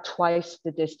have twice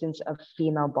the distance of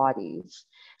female bodies.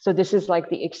 So this is like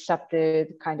the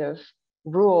accepted kind of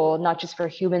rule, not just for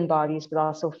human bodies, but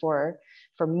also for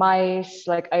mice.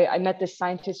 Like I met this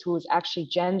scientist who was actually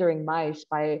gendering mice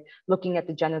by looking at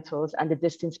the genitals and the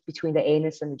distance between the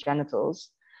anus and the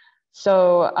genitals.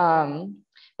 So,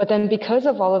 but then because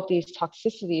of all of these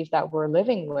toxicities that we're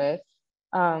living with,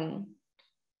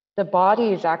 the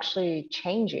body is actually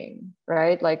changing,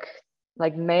 right? Like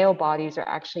male bodies are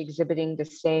actually exhibiting the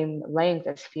same length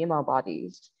as female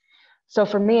bodies. So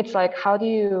for me, it's like, how do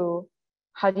you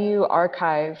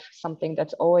archive something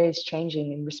that's always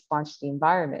changing in response to the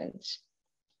environment?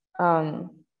 I'm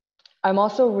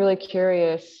also really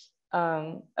curious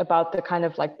about the kind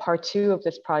of like part 2 of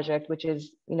this project, which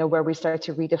is, where we start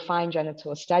to redefine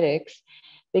genital aesthetics,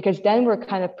 because then we're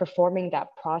kind of performing that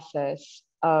process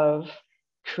of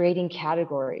creating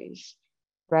categories,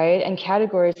 right? And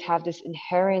categories have this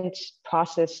inherent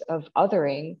process of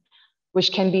othering,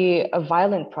 which can be a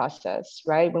violent process,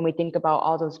 right? When we think about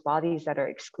all those bodies that are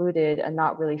excluded and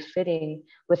not really fitting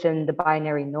within the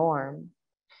binary norm.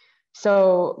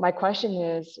 So my question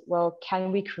is, well,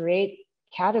 can we create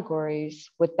categories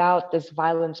without this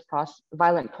violent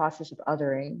process of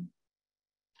othering?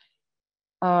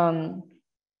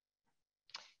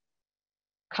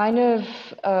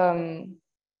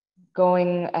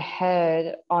 Going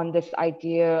ahead on this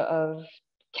idea of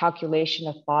calculation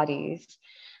of bodies.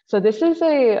 So this is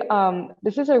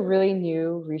a really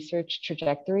new research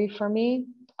trajectory for me.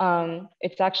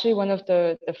 It's actually one of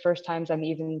the first times I'm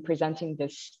even presenting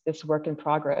this work in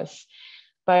progress.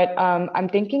 But I'm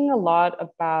thinking a lot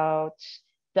about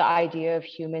the idea of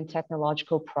human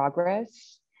technological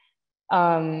progress.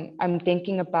 I'm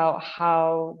thinking about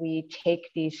how we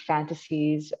take these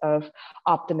fantasies of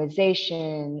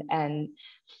optimization and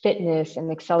fitness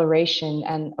and acceleration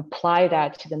and apply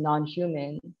that to the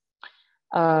non-human.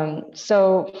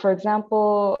 So for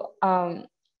example,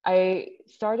 I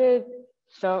started,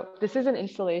 so this is an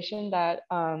installation that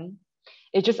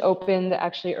it just opened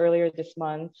actually earlier this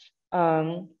month.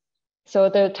 So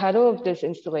the title of this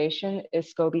installation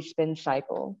is Scoby Spin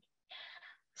Cycle.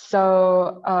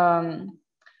 So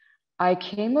I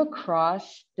came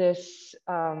across this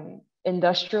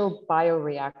industrial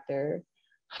bioreactor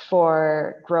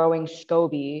for growing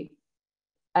SCOBY.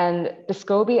 And the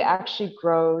SCOBY actually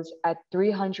grows at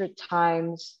 300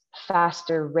 times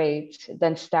faster rate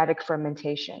than static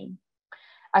fermentation.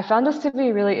 I found this to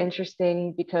be really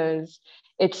interesting because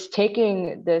it's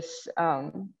taking this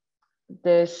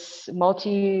this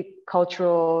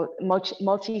multicultural,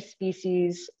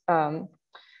 multi-species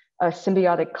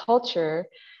symbiotic culture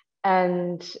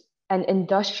and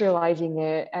industrializing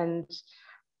it. And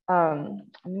I'm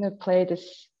gonna play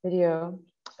this video.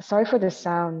 Sorry for the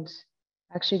sound.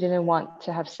 I actually didn't want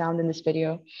to have sound in this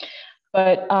video.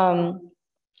 But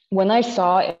when I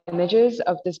saw images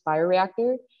of this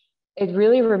bioreactor, it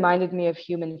really reminded me of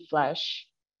human flesh.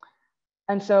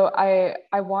 And so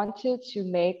I wanted to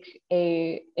make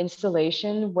a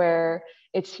installation where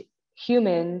it's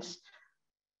humans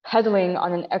pedaling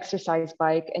on an exercise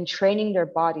bike and training their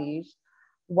bodies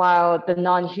while the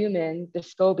non-human, the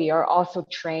SCOBY, are also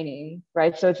training,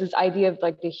 right? So it's this idea of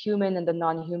like the human and the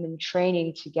non-human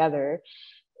training together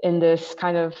in this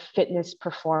kind of fitness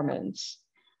performance.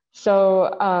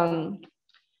 So,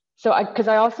 because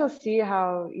I also see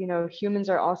how, you know, humans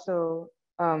are also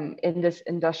in this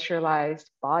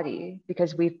industrialized body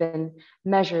because we've been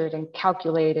measured and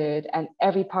calculated, and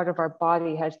every part of our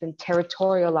body has been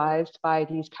territorialized by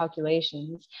these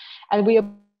calculations. And we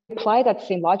apply that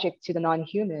same logic to the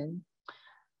non-human.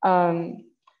 And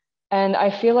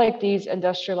I feel like these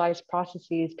industrialized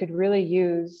processes could really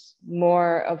use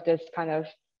more of this kind of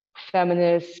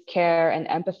feminist care and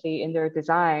empathy in their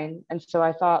design. And so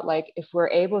I thought, like, if we're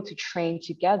able to train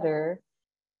together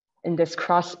in this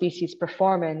cross-species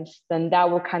performance, then that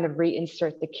will kind of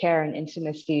reinsert the care and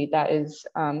intimacy that is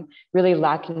really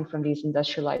lacking from these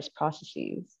industrialized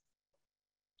processes.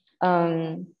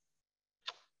 I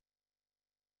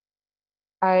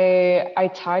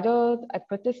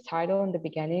put this title in the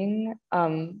beginning,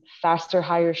 Faster,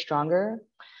 Higher, Stronger.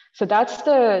 So that's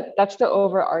the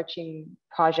overarching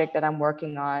project that I'm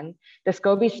working on. The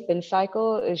SCOBY Spin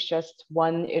Cycle is just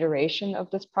one iteration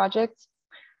of this project.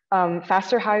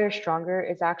 Faster, Higher, Stronger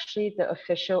is actually the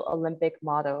official Olympic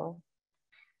motto.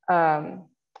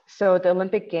 So the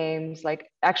Olympic Games, like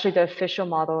actually the official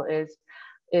model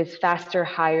is faster,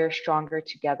 higher, stronger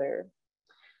together.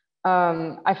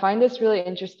 I find this really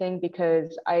interesting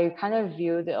because I kind of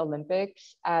view the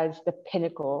Olympics as the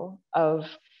pinnacle of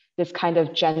this kind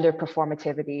of gender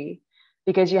performativity,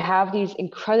 because you have these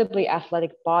incredibly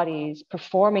athletic bodies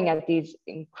performing at these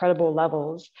incredible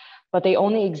levels, but they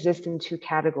only exist in two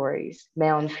categories,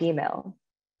 male and female.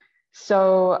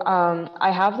 So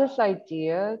I have this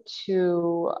idea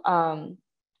to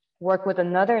work with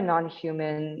another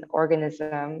non-human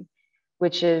organism,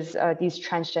 which is these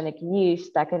transgenic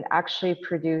yeasts that can actually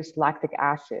produce lactic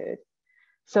acid.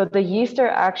 So the yeast are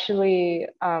actually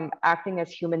acting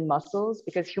as human muscles,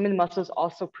 because human muscles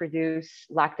also produce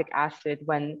lactic acid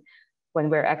when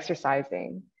we're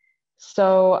exercising.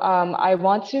 So I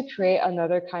want to create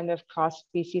another kind of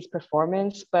cross-species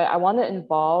performance, but I want to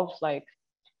involve like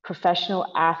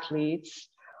professional athletes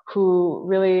who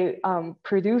really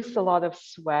produce a lot of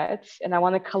sweat, and I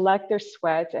want to collect their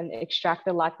sweat and extract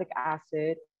the lactic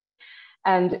acid.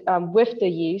 And with the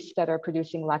yeast that are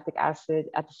producing lactic acid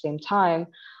at the same time,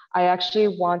 I actually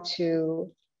want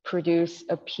to produce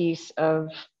a piece of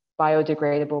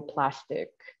biodegradable plastic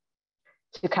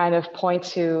to kind of point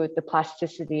to the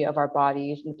plasticity of our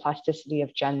bodies and the plasticity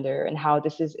of gender, and how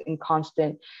this is in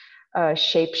constant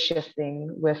shape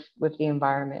shifting with the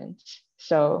environment.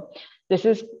 So this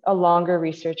is a longer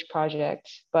research project,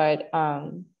 but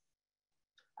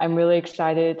I'm really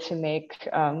excited to make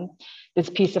this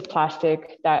piece of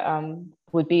plastic that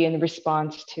would be in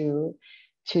response to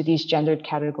these gendered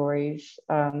categories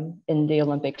in the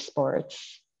Olympic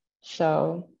sports.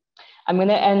 So I'm going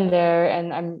to end there,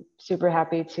 and I'm super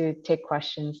happy to take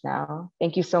questions now.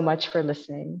 Thank you so much for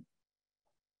listening.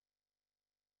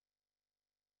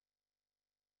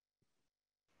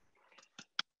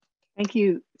 Thank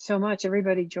you so much.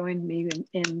 Everybody joined me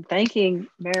in thanking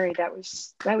Mary. That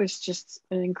was just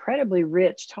an incredibly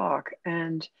rich talk,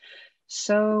 and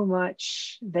so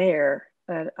much there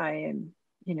that I am,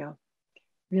 you know,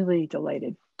 really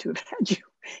delighted to have had you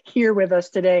here with us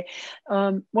today.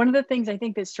 One of the things I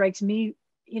think that strikes me,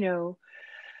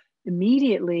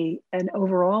 immediately and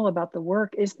overall about the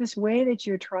work is this way that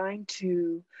you're trying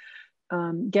to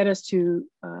get us to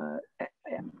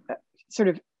sort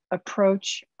of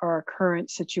approach our current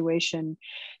situation,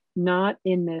 not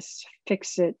in this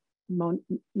fix it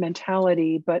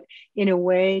mentality, but in a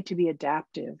way to be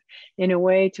adaptive, in a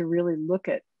way to really look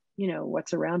at,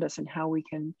 what's around us and how we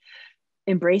can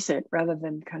embrace it rather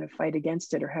than kind of fight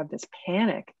against it or have this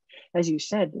panic, as you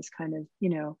said, this kind of,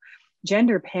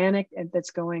 gender panic that's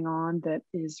going on that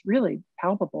is really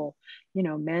palpable,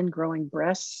 men growing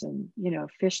breasts and,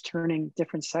 fish turning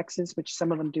different sexes, which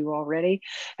some of them do already.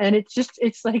 And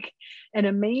it's like an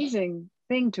amazing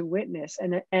thing to witness.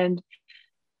 And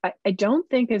I don't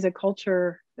think as a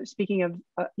culture, speaking of,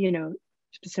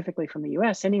 specifically from the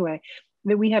US anyway,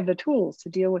 that we have the tools to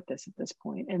deal with this at this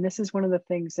point. And this is one of the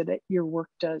things that your work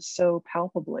does so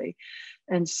palpably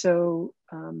and so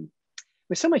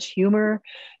with so much humor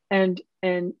and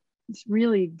it's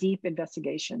really deep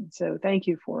investigation. So thank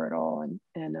you for it all.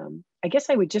 And I guess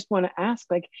I would just want to ask,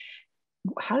 like,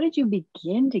 how did you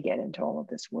begin to get into all of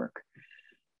this work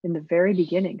in the very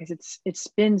beginning? Because it's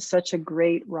been such a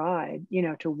great ride,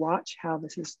 to watch how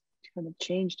this has kind of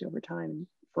changed over time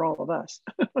for all of us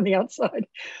on the outside.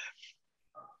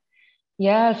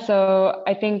 Yeah, so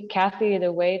I think, Kathy,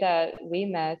 the way that we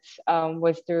met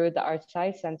was through the Art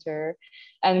Science Center.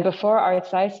 And before Art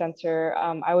Science Center,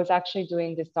 I was actually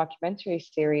doing this documentary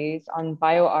series on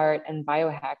bioart and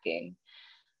biohacking.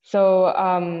 So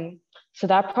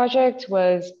that project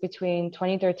was between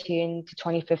 2013 to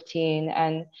 2015.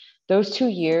 And those 2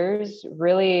 years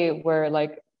really were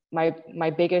like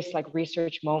my biggest like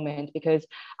research moment, because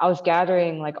I was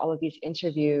gathering like all of these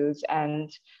interviews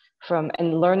and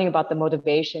learning about the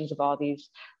motivations of all these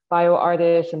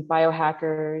bioartists and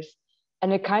biohackers.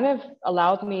 And it kind of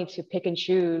allowed me to pick and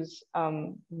choose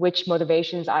which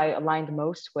motivations I aligned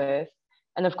most with.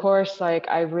 And of course, like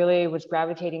I really was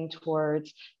gravitating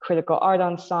towards critical art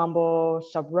ensemble,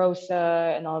 Sub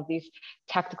Rosa, and all of these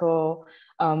tactical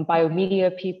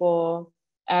biomedia people.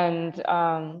 And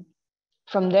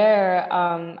from there,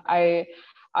 I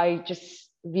just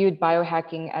viewed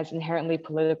biohacking as inherently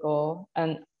political.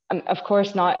 And of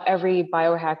course, not every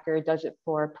biohacker does it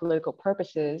for political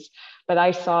purposes, but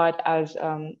I saw it as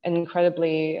an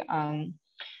incredibly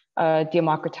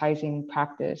democratizing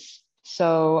practice.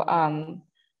 So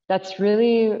that's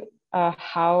really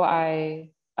how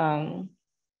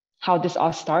this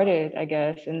all started, I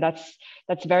guess, and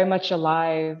that's very much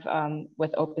alive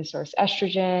with open source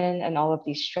estrogen and all of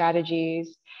these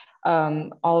strategies,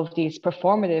 all of these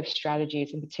performative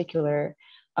strategies in particular.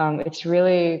 It's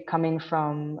really coming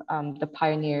from the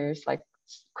pioneers like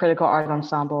Critical Art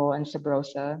Ensemble and Sub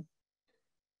Rosa.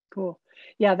 Cool.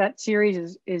 Yeah, that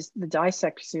series is the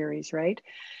Dissect series, right?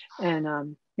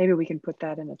 And maybe we can put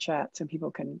that in the chat so people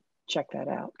can check that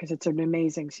out, because it's an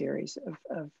amazing series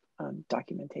of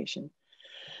documentation.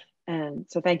 And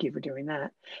so thank you for doing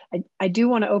that. I do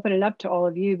want to open it up to all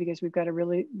of you, because we've got a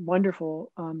really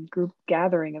wonderful group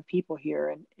gathering of people here.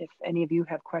 And if any of you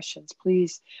have questions,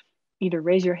 please either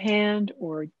raise your hand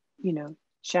or,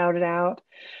 shout it out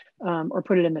or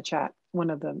put it in the chat. One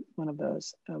of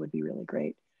those would be really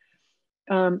great.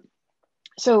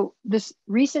 So this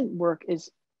recent work is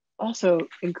also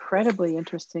incredibly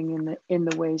interesting in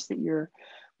the ways that you're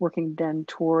working then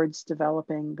towards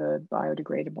developing the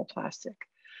biodegradable plastic.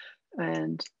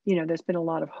 And, there's been a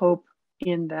lot of hope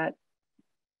in that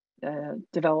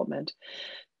development.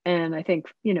 And I think,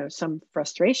 some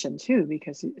frustration too,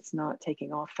 because it's not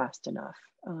taking off fast enough.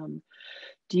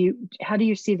 How do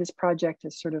you see this project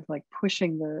as sort of like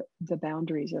pushing the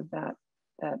boundaries of that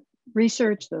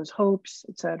research, those hopes,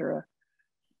 et cetera?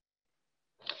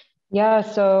 Yeah,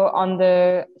 so on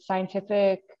the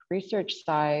scientific research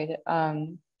side,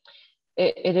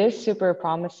 it is super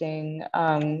promising,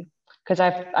 because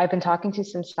I've been talking to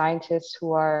some scientists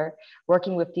who are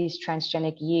working with these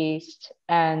transgenic yeast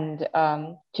and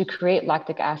to create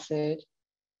lactic acid,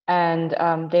 and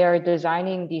they are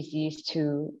designing these yeast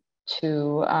to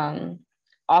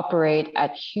operate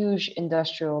at huge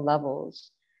industrial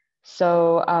levels.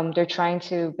 So they're trying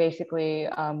to basically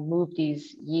move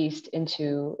these yeast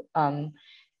into to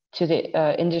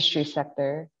the industry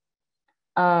sector.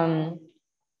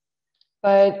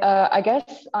 But I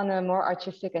guess on a more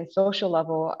artistic and social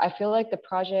level, I feel like the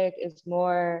project is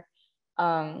more,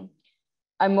 I'm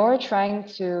more trying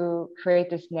to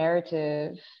create this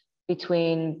narrative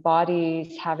between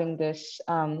bodies having this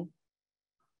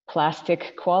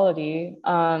plastic quality,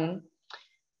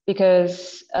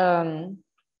 because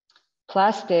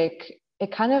plastic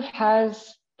it kind of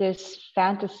has this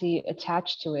fantasy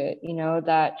attached to it, you know,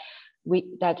 that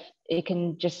it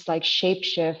can just like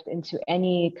shapeshift into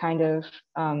any kind of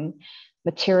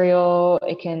material.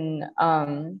 It can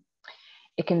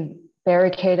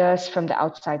barricade us from the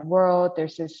outside world.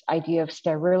 There's this idea of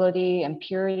sterility and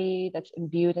purity that's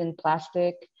imbued in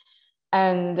plastic.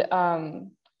 And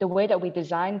the way that we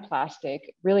design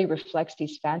plastic really reflects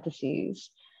these fantasies.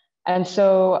 And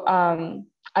so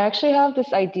I actually have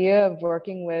this idea of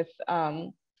working with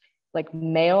like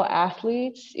male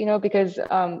athletes, you know, because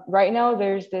right now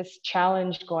there's this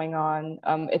challenge going on.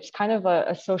 It's kind of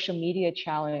a social media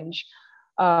challenge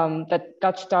that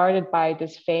got started by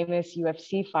this famous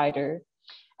UFC fighter,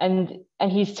 and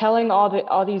he's telling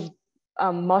all these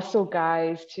muscle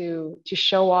guys to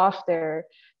show off their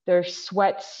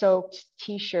sweat soaked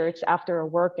t-shirts after a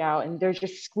workout, and they're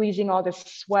just squeezing all this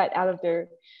sweat out of their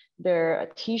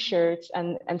t-shirts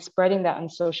and spreading that on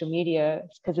social media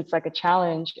because it's like a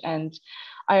challenge. And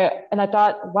I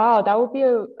thought, wow, that would be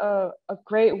a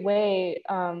great way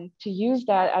to use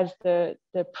that as the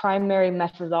primary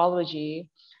methodology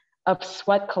of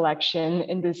sweat collection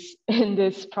in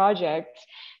this project,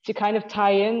 to kind of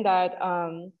tie in that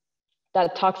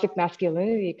toxic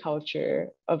masculinity culture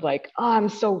of like, oh, I'm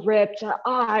so ripped. Oh,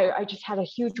 I just had a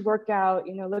huge workout,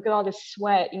 you know, look at all this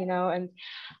sweat, you know. And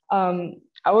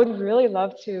I would really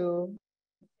love to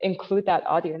include that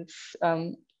audience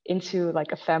into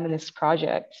like a feminist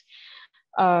project.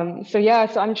 So yeah,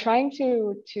 so I'm trying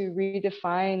to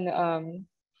redefine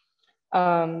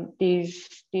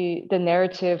the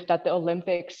narrative that the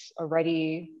Olympics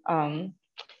already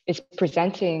is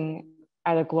presenting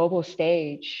at a global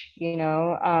stage. You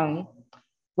know,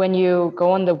 when you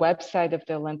go on the website of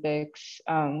the Olympics,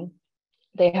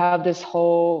 they have this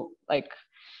whole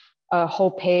a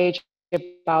whole page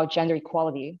about gender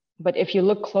equality. But if you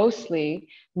look closely,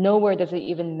 nowhere does it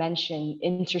even mention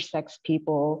intersex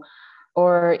people,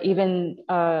 or even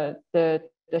the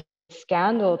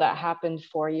scandal that happened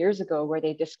 4 years ago where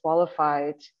they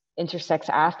disqualified intersex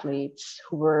athletes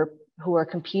who were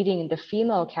competing in the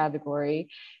female category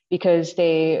because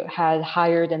they had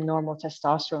higher than normal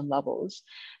testosterone levels.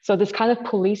 So this kind of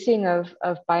policing of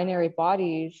binary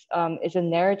bodies is a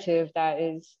narrative that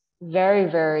is very,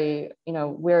 very, you know,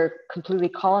 we're completely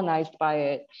colonized by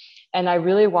it. And I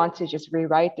really want to just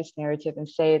rewrite this narrative and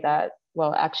say that,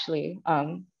 well, actually,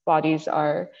 bodies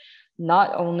are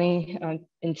not only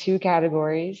in two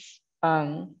categories.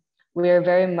 We are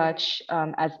very much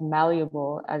as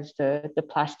malleable as the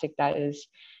plastic that is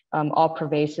all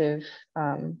pervasive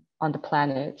on the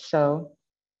planet. So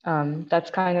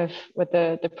that's kind of what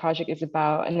the project is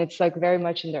about. And it's like very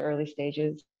much in the early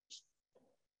stages.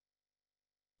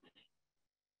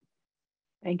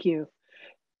 Thank you.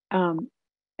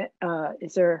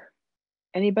 Is there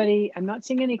anybody, I'm not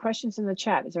seeing any questions in the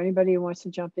chat. Is there anybody who wants to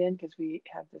jump in? Because we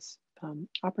have this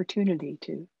opportunity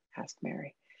to ask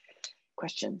Mary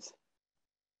questions.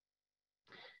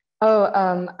 Oh,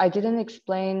 I didn't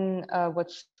explain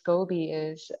what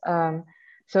SCOBY is.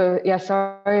 So yeah,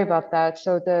 sorry about that.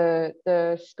 So the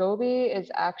SCOBY is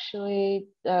actually,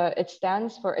 it's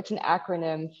an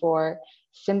acronym for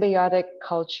symbiotic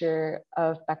culture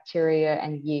of bacteria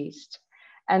and yeast.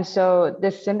 And so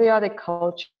this symbiotic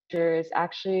culture is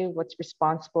actually what's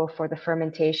responsible for the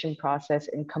fermentation process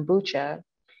in kombucha.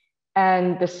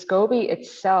 And the SCOBY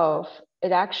itself,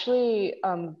 it actually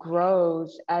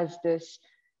grows as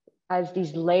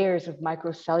these layers of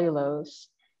microcellulose.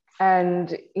 And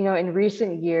you know, in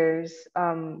recent years,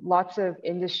 lots of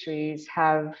industries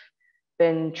have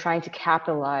been trying to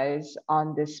capitalize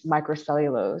on this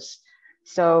microcellulose.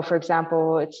 So, for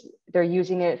example, they're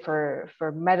using it for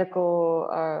medical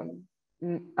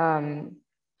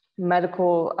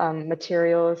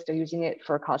materials. They're using it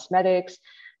for cosmetics.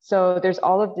 So there's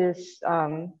all of this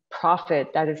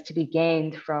profit that is to be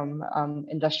gained from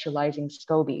industrializing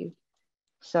SCOBY.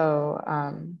 So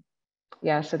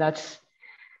yeah, so that's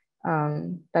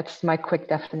my quick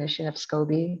definition of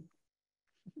SCOBY.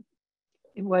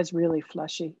 It was really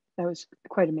fleshy. That was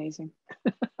quite amazing.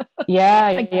 Yeah,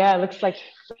 it looks like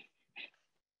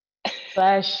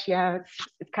flesh. Yeah,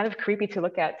 it's kind of creepy to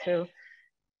look at too.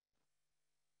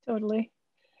 Totally.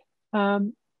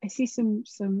 I see some.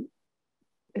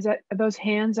 Are those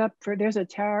hands up for? There's a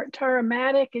Tara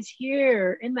Matic is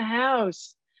here in the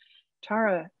house.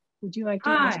 Tara, would you like to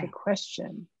ask a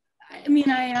question? I mean,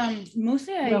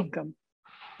 welcome.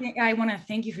 I want to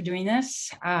thank you for doing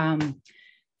this.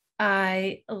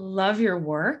 I love your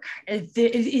work. It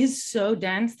is so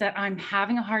dense that I'm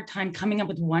having a hard time coming up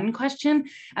with one question.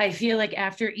 I feel like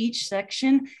after each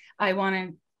section, I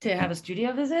wanted to have a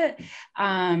studio visit.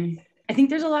 I think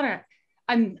there's a lot of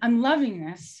I'm loving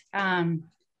this. And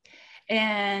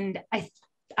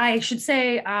I should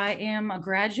say I am a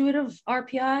graduate of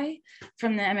RPI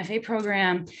from the MFA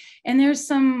program, and there's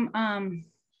some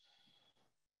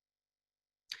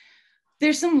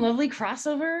lovely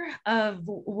crossover of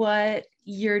what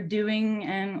you're doing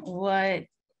and what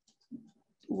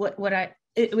I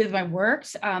with my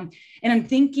works, and I'm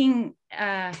thinking.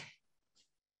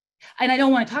 And I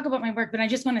don't want to talk about my work, but I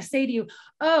just want to say to you,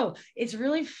 oh, it's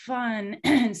really fun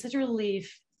and such a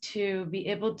relief to be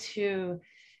able to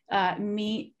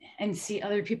meet and see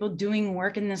other people doing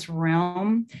work in this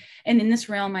realm. And in this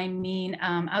realm, I mean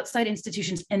outside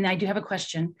institutions. And I do have a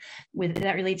question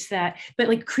that relates to that, but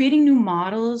like creating new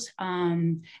models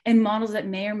and models that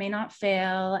may or may not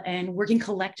fail, and working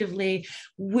collectively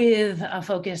with a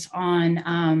focus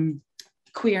on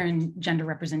queer and gender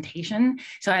representation.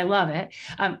 So I love it.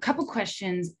 A couple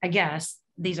questions, I guess.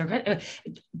 These are good.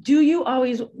 Do you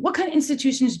always, what kind of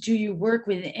institutions do you work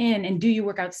within, and do you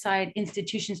work outside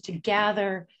institutions to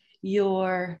gather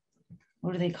your,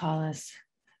 what do they call us?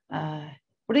 What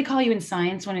do they call you in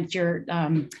science when it's your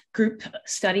group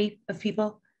study of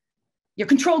people? Your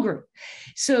control group.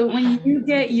 So when you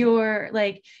get your,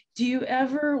 like, do you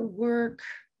ever work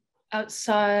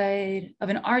outside of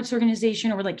an arts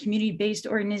organization or like community-based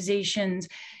organizations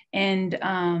and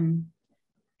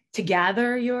to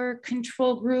gather your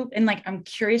control group? And like, I'm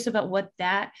curious about what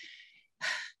that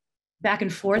back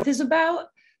and forth is about.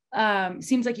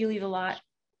 Seems like you leave a lot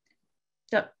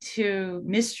up to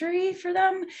mystery for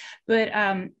them. But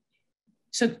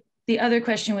so the other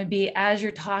question would be, as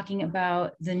you're talking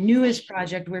about the newest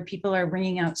project where people are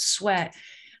bringing out sweat,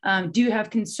 do you have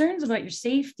concerns about your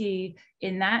safety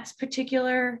in that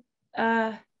particular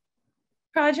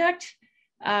project?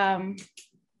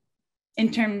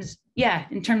 In terms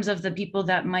of the people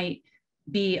that might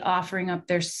be offering up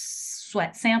their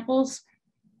sweat samples.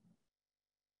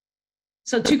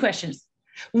 So 2 questions.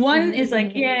 One is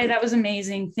like, yeah, that was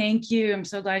amazing. Thank you. I'm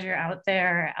so glad you're out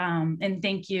there. And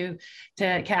thank you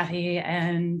to Kathy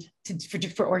and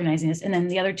for organizing this. And then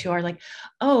the other 2 are like,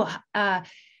 oh,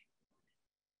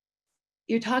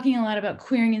 you're talking a lot about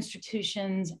queering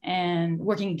institutions and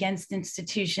working against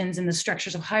institutions and the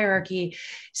structures of hierarchy.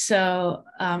 So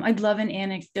I'd love an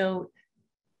anecdote,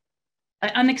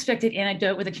 an unexpected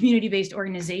anecdote with a community-based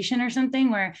organization or something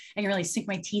where I can really sink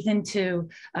my teeth into.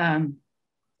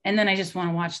 And then I just want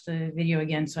to watch the video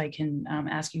again so I can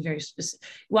ask you very specific,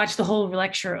 watch the whole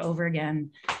lecture over again.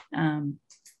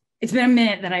 It's been a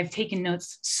minute that I've taken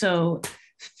notes so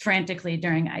frantically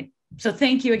during, so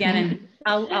thank you again, and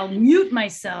I'll mute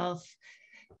myself.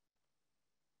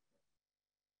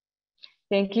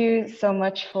 Thank you so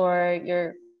much for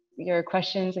your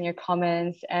questions and your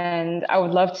comments. And I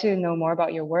would love to know more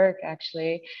about your work,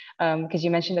 actually, because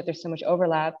you mentioned that there's so much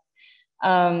overlap.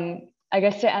 I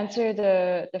guess to answer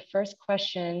the first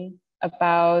question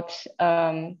about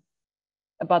the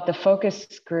focus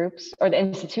groups or the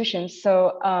institutions.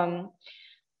 So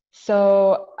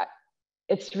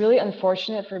it's really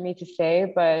unfortunate for me to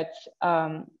say, but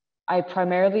I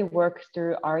primarily work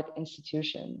through art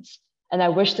institutions. And I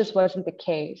wish this wasn't the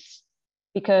case,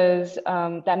 because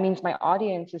that means my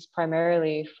audience is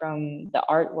primarily from the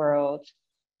art world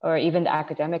or even the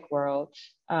academic world.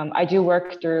 I do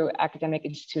work through academic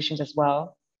institutions as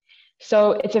well.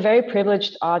 So it's a very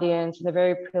privileged audience and a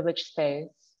very privileged space.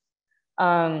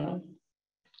 And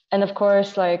of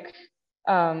course, like,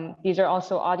 these are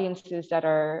also audiences that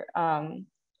are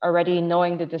already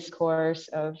knowing the discourse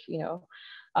of,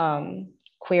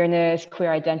 queerness,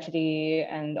 queer identity,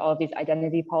 and all of these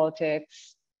identity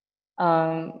politics.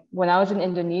 When I was in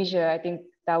Indonesia, I think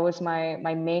that was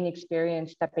my main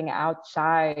experience stepping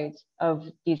outside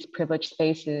of these privileged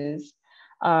spaces,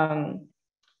 and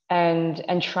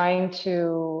trying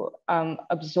to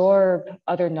absorb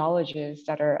other knowledges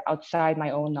that are outside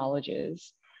my own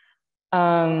knowledges.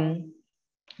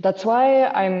 That's why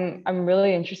I'm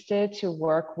really interested to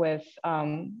work with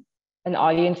an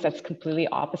audience that's completely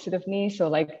opposite of me. So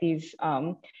like these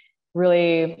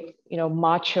really,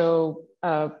 macho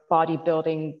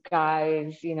bodybuilding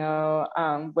guys,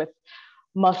 with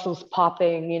muscles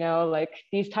popping, like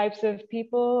these types of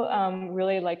people,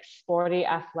 really like sporty,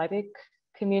 athletic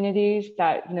communities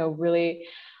that, really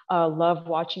love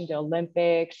watching the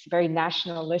Olympics, very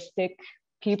nationalistic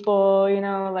people,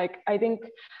 like I think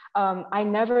I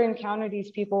never encounter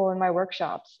these people in my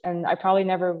workshops, and I probably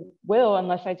never will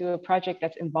unless I do a project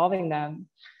that's involving them.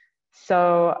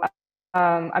 So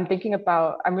I'm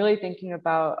really thinking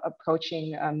about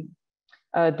approaching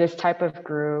this type of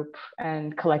group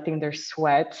and collecting their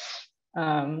sweat.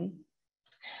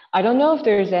 I don't know if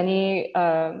there's any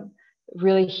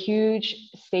really huge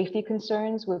safety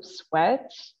concerns with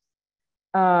sweat.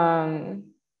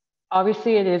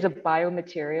 Obviously, it is a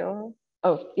biomaterial.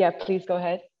 Oh, yeah, please go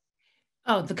ahead.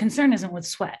 Oh, the concern isn't with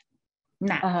sweat.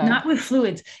 Not with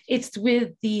fluids. It's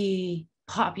with the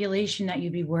population that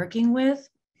you'd be working with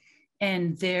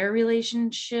and their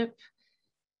relationship,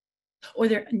 or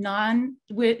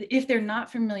if they're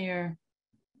not familiar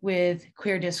with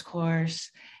queer discourse,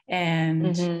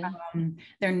 and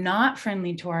they're not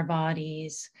friendly to our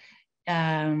bodies,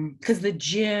 because the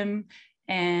gym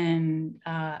and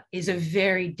is a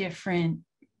very different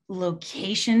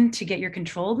location to get your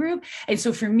control group. And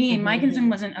so for me, my concern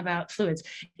wasn't about fluids.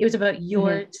 It was about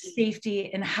your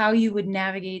safety and how you would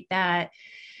navigate that.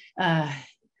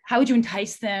 How would you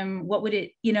entice them? What would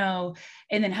it, and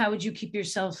then how would you keep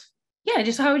yourself,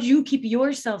 just how would you keep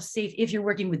yourself safe if you're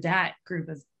working with that group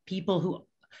of people who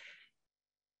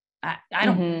I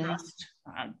don't trust,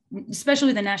 especially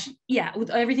with the national, with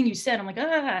everything you said, I'm like,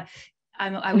 I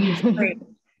would be afraid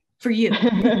for you,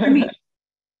 for me.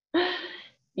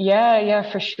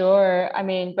 Yeah, for sure. I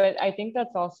mean, but I think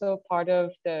that's also part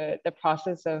of the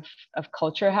process of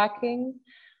culture hacking.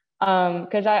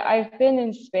 Because I've been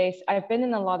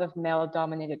in a lot of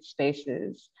male-dominated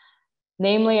spaces,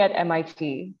 namely at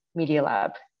MIT Media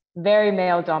Lab, very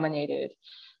male-dominated.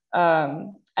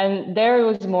 And there it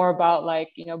was more about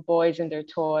boys and their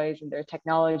toys and their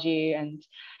technology. And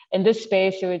in this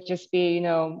space, it would just be,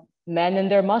 men and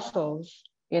their muscles,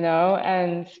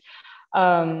 and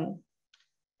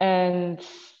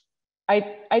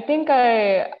I think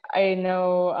I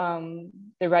know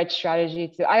the right strategy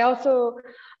to. I also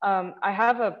I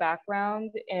have a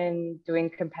background in doing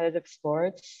competitive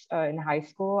sports in high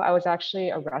school. I was actually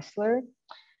a wrestler,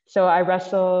 so I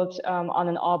wrestled on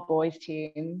an all boys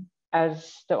team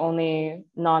as the only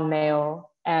non-male.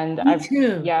 And Me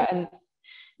too.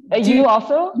 And you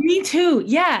also? Me too.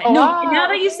 Yeah. Oh, no. wow. Now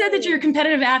that you said that you're a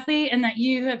competitive athlete and that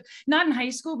you have, not in high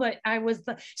school, but I was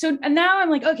so now I'm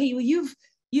like, okay, well, you've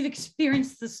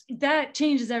experienced this. That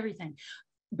changes everything.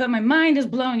 But my mind is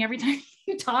blowing every time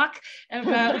you talk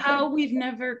about how we've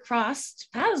never crossed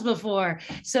paths before.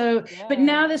 So, but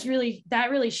now that really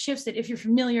shifts it. If you're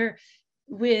familiar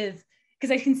with,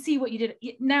 because I can see what you did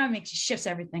now, it shifts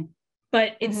everything.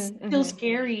 But it's still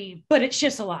scary, but it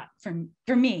shifts a lot for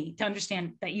me to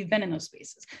understand that you've been in those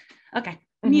spaces. Okay,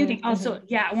 muting. Also,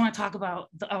 I want to talk about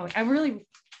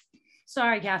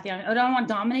sorry, Kathy, I don't want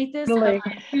to dominate this, but my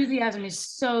enthusiasm is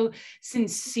so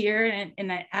sincere, and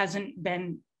that I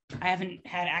haven't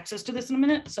had access to this in a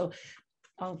minute. So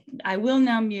I will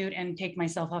now mute and take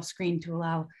myself off screen to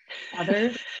allow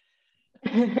others.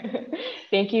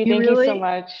 Thank you so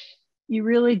much. You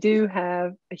really do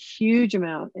have a huge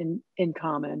amount in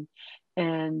common,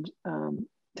 and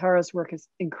Tara's work is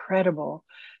incredible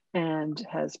and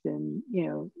has been,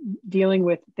 dealing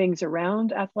with things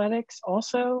around athletics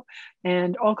also,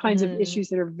 and all kinds of issues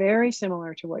that are very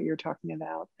similar to what you're talking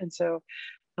about. And so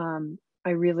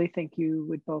I really think you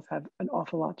would both have an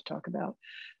awful lot to talk about.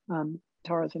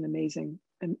 Tara's an amazing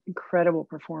and incredible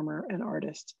performer and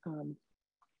artist.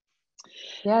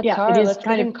 Tara, let's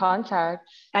get in contact.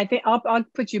 I think I'll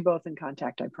put you both in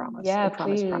contact. I promise. Yeah,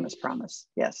 promise.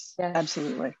 Yes,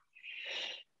 absolutely.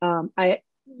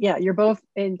 You're both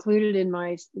included in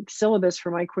my syllabus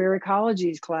for my queer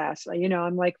ecologies class.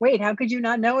 I'm like, wait, how could you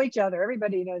not know each other?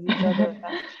 Everybody knows each other.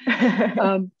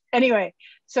 Anyway,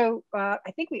 so I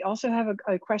think we also have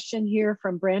a question here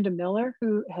from Branda Miller,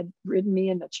 who had written me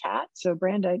in the chat. So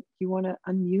Branda, you want to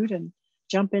unmute and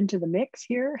jump into the mix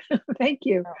here? Thank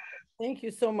you. Thank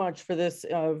you so much for this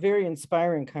very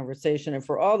inspiring conversation and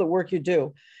for all the work you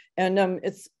do. And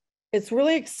it's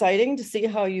really exciting to see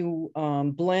how you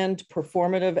blend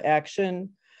performative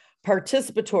action,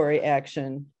 participatory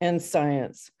action, and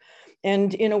science.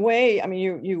 And in a way, I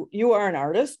mean, you are an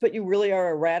artist, but you really are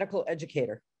a radical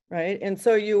educator, right? And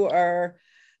so you are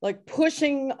like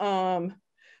pushing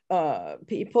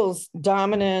people's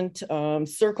dominant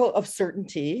circle of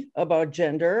certainty about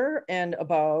gender and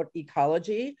about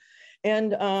ecology.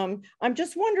 And I'm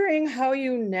just wondering how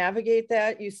you navigate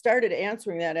that. You started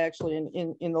answering that actually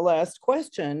in the last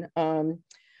question,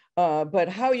 but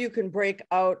how you can break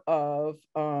out of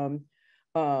not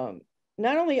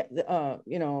only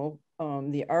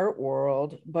the art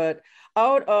world, but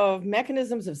out of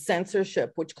mechanisms of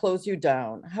censorship which close you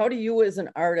down. How do you as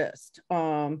an artist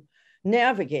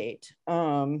navigate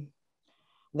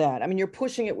that? I mean, you're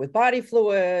pushing it with body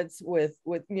fluids, with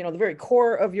the very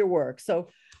core of your work. So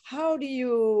how do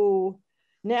you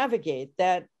navigate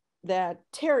that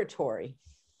territory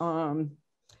to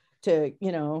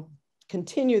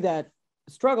continue that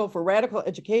struggle for radical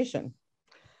education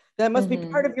That must be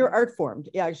part of your art form,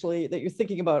 actually, that you're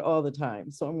thinking about all the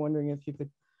time. So I'm wondering if you could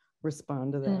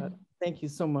respond to that. Thank you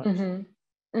so much.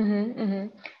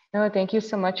 No, thank you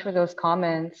so much for those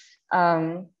comments.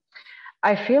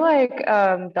 I feel like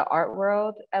the art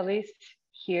world, at least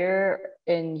here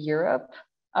in Europe,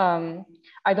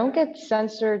 I don't get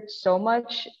censored so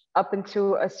much up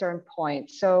until a certain point.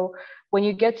 So when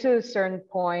you get to a certain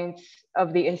point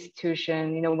of the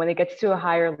institution, you know, when it gets to a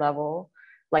higher level,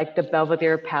 like the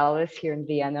Belvedere Palace here in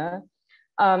Vienna,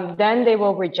 then they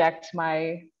will reject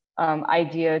my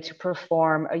idea to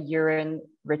perform a urine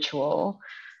ritual.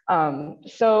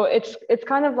 So it's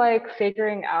kind of like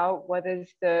figuring out what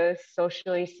is the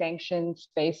socially sanctioned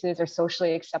spaces or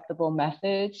socially acceptable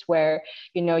methods where,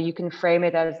 you know, you can frame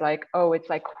it as like, oh, it's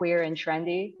like queer and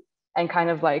trendy, and kind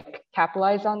of like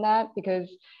capitalize on that, because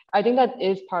I think that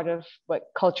is part of what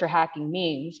culture hacking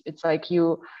means. It's like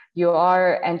you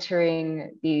are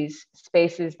entering these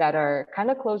spaces that are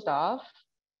kind of closed off,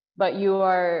 but you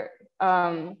are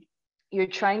you're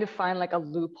trying to find like a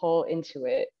loophole into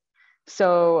it.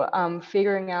 So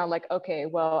figuring out like, okay,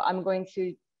 well, I'm going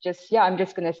to just, I'm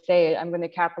just going to say it. I'm going to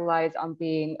capitalize on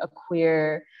being a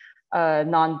queer,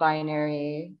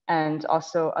 non-binary, and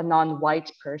also a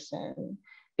non-white person,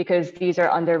 because these are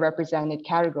underrepresented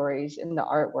categories in the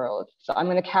art world. So I'm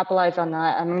going to capitalize on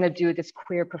that. I'm going to do this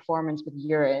queer performance with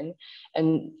urine.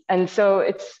 And so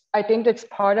I think it's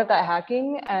part of that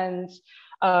hacking. And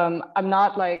I'm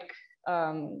not like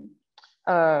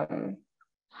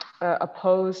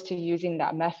opposed to using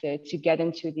that method to get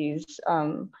into these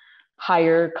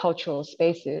higher cultural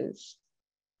spaces.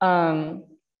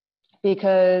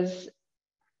 Because,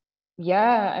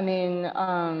 I mean,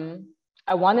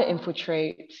 I want to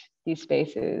infiltrate these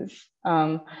spaces.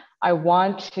 I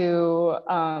want to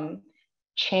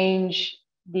change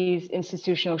these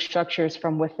institutional structures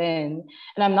from within.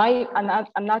 And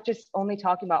I'm not just only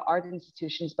talking about art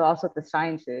institutions, but also the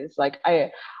sciences. Like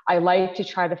I like to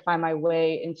try to find my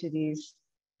way into these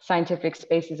scientific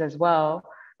spaces as well.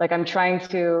 Like I'm trying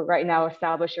to right now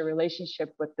establish a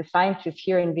relationship with the scientist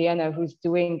here in Vienna who's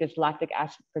doing this lactic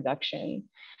acid production.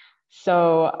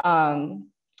 So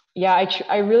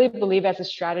I really believe as a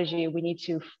strategy, we need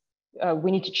to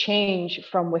change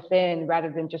from within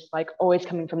rather than just like always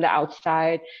coming from the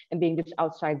outside and being this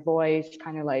outside voice,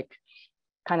 kind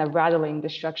of rattling the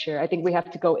structure. I think we have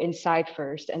to go inside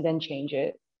first and then change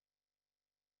it.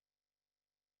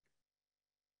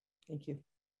 Thank you.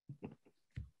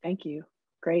 Thank you.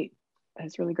 Great.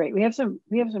 That's really great. We have some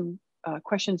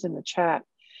questions in the chat,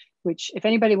 which if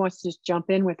anybody wants to just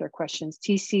jump in with their questions,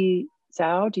 TC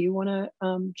Zhao, do you want to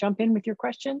jump in with your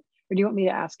question, or do you want me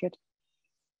to ask it?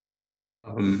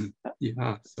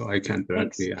 Yeah, so I can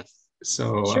directly ask.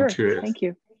 So sure. I'm curious. Thank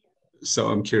you. So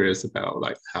I'm curious about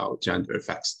like how gender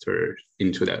factors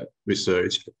into the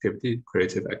research activity,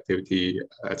 creative activity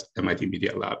at MIT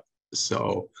Media Lab.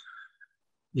 So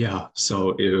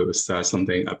so it says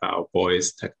something about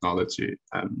voice technology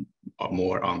and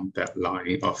more on that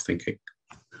line of thinking.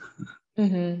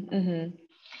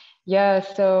 Yeah,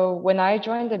 so when I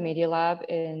joined the Media Lab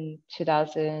in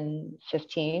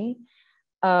 2015,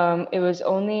 it was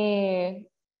only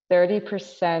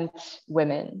 30%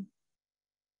 women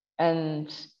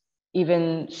and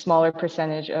even smaller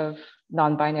percentage of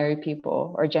non-binary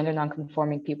people or gender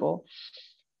non-conforming people.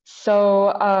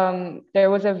 So there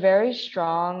was a very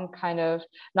strong kind of,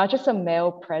 not just a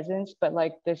male presence, but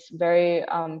like this very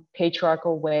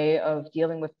patriarchal way of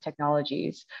dealing with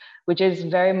technologies, which is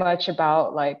very much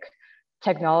about like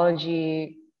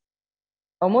technology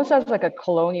almost as like a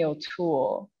colonial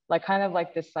tool, like kind of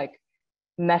like this like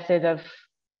method of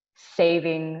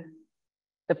saving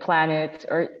the planet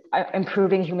or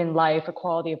improving human life or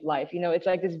quality of life. You know, it's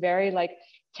like this very like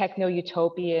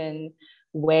techno-utopian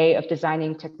way of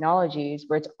designing technologies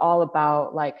where it's all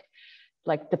about like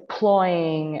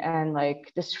deploying and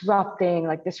like disrupting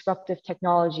like disruptive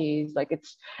technologies. Like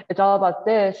it's all about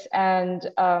this. And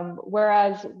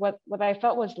whereas what I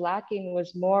felt was lacking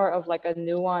was more of like a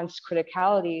nuanced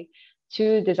criticality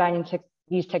to designing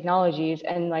these technologies,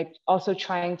 and like also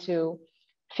trying to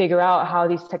figure out how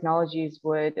these technologies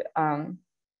would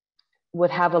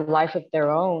have a life of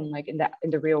their own, like in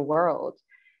the real world.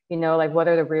 You know, like what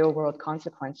are the real world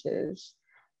consequences?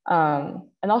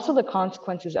 And also the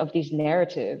consequences of these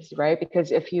narratives, right?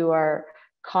 Because if you are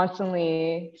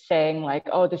constantly saying like,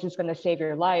 oh, this is going to save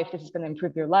your life, this is going to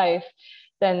improve your life,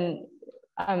 then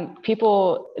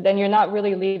then you're not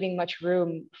really leaving much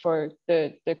room for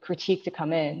the critique to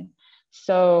come in.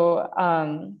 So,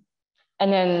 and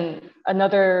then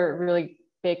another really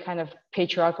big kind of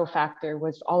patriarchal factor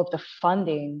was all of the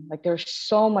funding. Like there's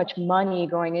so much money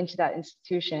going into that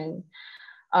institution.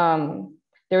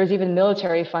 There was even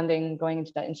military funding going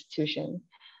into that institution.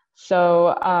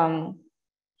 So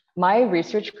my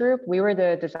research group, we were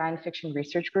the design fiction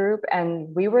research group,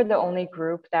 and we were the only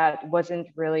group that wasn't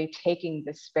really taking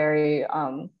this very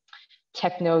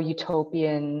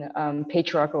techno-utopian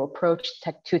patriarchal approach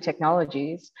to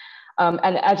technologies.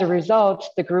 And as a result,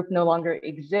 the group no longer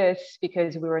exists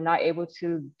because we were not able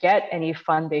to get any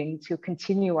funding to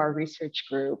continue our research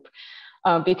group.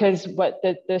 Because what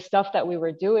the stuff that we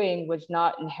were doing was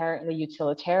not inherently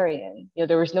utilitarian. You know,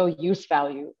 there was no use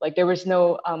value, like there was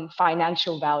no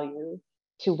financial value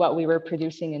to what we were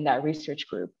producing in that research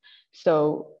group.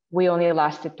 So we only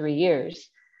lasted 3 years.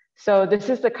 So this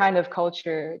is the kind of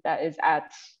culture that is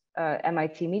at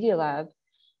MIT Media Lab.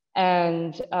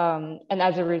 And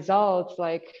as a result,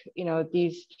 like, you know,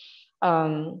 these,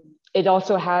 it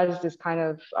also has this kind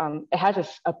of, it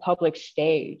has a public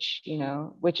stage, you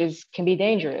know, which can be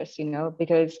dangerous, you know,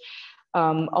 because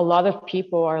a lot of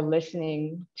people are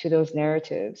listening to those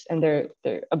narratives and they're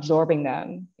absorbing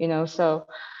them, you know, so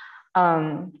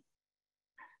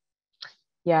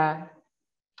yeah,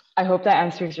 I hope that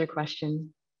answers your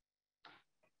question.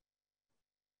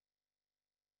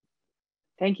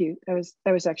 Thank you. That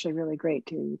was actually really great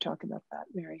to talk about that,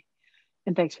 Mary.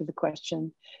 And thanks for the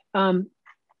question.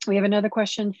 We have another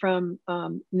question from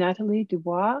Natalie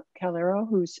Dubois Calero,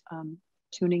 who's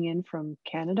tuning in from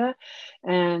Canada.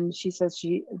 And she says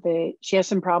she has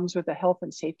some problems with the health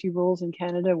and safety rules in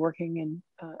Canada, working in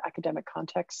academic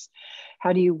contexts.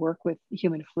 How do you work with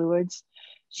human fluids?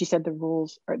 She said the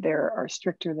rules are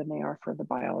stricter than they are for the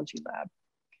biology lab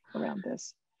around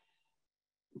this.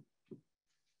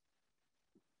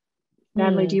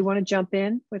 Natalie, do you want to jump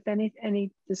in with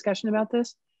any discussion about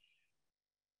this?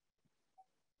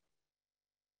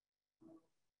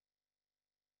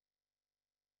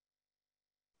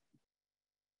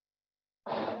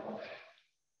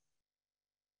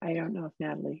 I don't know if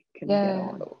Natalie can get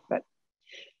on, but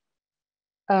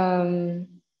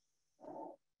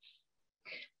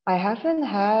I haven't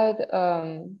had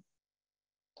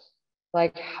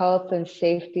like health and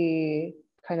safety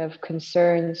kind of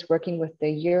concerns working with the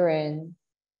urine.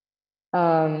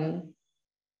 Yeah,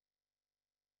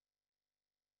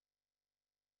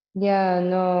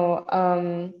 no.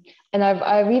 And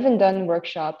I've even done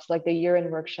workshops, like the urine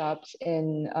workshops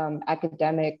in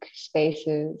academic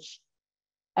spaces.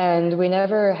 And we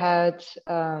never had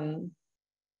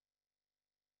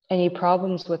any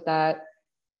problems with that.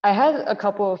 I had a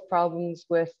couple of problems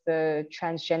with the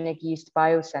transgenic yeast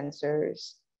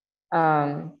biosensors,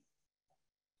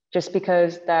 just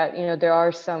because that, you know, there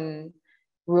are some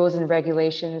rules and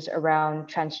regulations around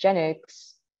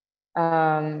transgenics.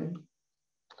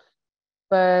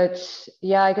 But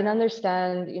yeah, I can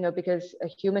understand, you know, because a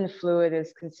human fluid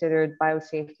is considered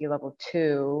biosafety level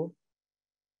 2.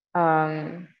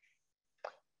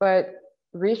 But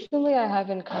recently I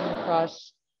haven't come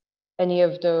across any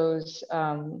of those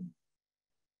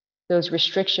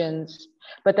restrictions.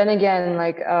 But then again,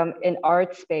 like in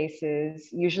art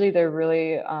spaces, usually they're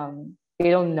really, they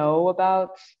don't know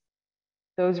about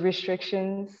those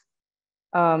restrictions.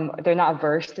 They're not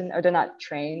versed in, or they're not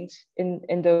trained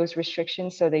in those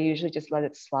restrictions. So they usually just let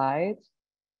it slide.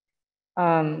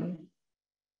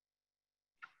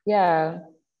 Yeah.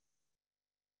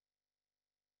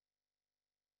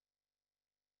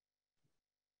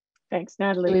 Thanks,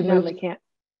 Natalie. Natalie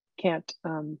can't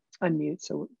unmute,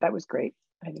 so that was great.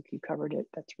 I think you covered it.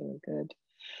 That's really good.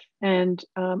 And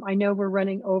I know we're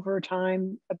running over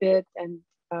time a bit, and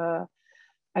I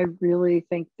really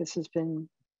think this has been,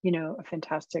 you know, a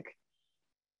fantastic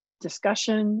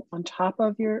discussion on top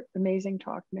of your amazing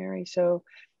talk, Mary. So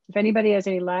if anybody has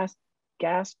any last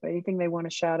gasp, anything they want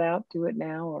to shout out, do it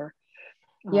now. Or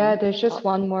yeah, there's just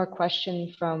one more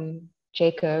question from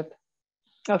Jacob.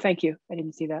 Oh, thank you. I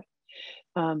didn't see that.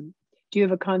 Do you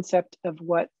have a concept of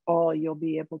what all you'll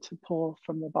be able to pull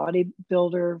from the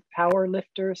bodybuilder, power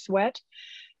lifter sweat?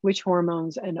 Which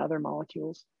hormones and other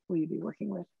molecules will you be working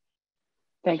with?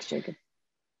 Thanks, Jacob.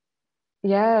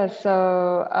 Yeah,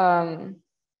 so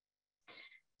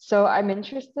I'm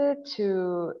interested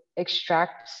to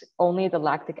extract only the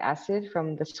lactic acid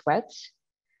from the sweat.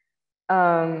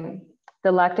 The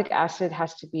lactic acid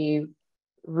has to be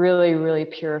really, really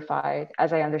purified,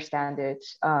 as I understand it,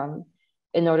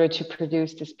 in order to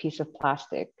produce this piece of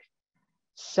plastic.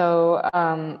 So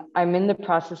I'm in the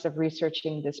process of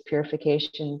researching this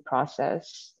purification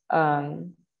process.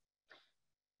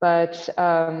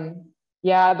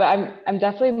 Yeah, but I'm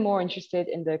definitely more interested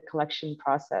in the collection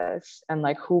process and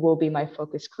like who will be my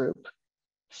focus group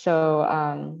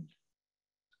So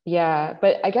yeah,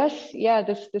 but I guess, yeah,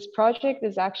 this project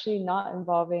is actually not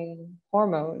involving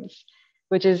hormones,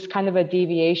 which is kind of a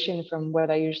deviation from what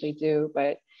I usually do,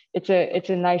 but it's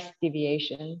a nice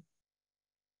deviation.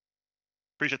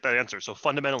 Appreciate that answer. So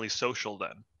fundamentally social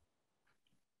then.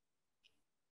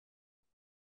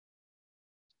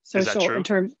 Social is that true? in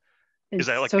terms, Is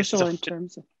that like social in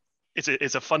terms of,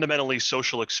 it's a fundamentally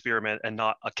social experiment and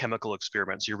not a chemical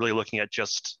experiment. So you're really looking at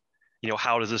just, you know,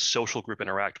 how does this social group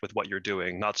interact with what you're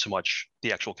doing, not so much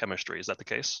the actual chemistry. Is that the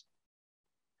case?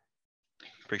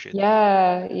 Appreciate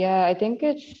that. Yeah, I think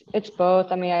it's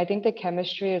both. I mean, I think the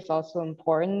chemistry is also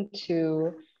important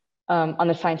to on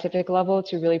the scientific level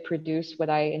to really produce what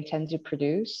I intend to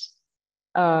produce.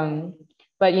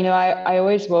 But you know, I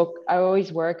always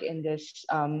work in this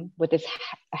with this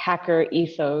hacker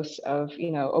ethos of,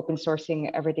 you know, open sourcing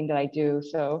everything that I do.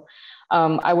 So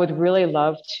I would really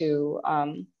love to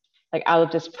like out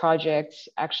of this project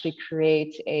actually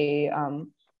create a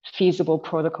feasible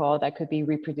protocol that could be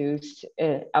reproduced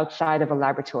outside of a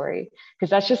laboratory,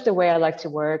 because that's just the way I like to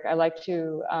work. I like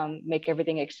to make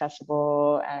everything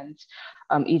accessible and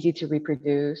easy to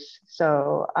reproduce.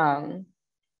 So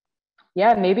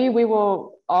yeah, maybe we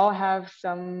will all have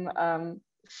some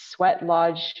sweat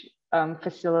lodge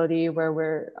facility where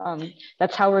we're,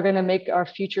 that's how we're gonna make our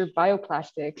future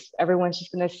bioplastics. Everyone's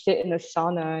just gonna sit in the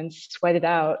sauna and sweat it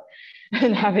out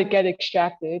and have it get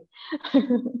extracted.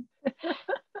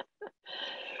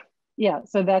 yeah,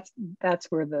 so that's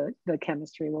where the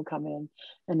chemistry will come in,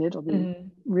 and it'll be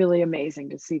really amazing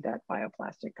to see that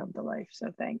bioplastic come to life.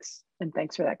 So thanks, and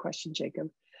thanks for that question, Jacob.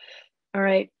 All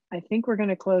right, I think we're going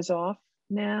to close off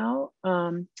now.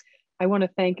 I want to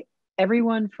thank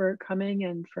everyone for coming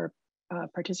and for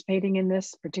participating in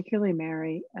this, particularly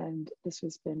Mary, and this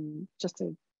has been just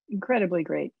an incredibly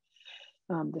great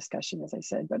discussion, as I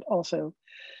said, but also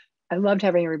I loved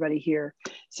having everybody here.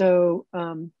 So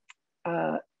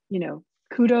you know,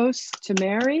 kudos to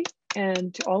Mary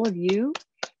and to all of you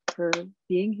for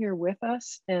being here with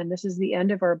us. And this is the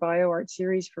end of our BioArt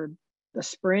series for the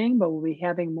spring, but we'll be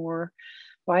having more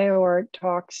BioArt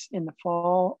talks in the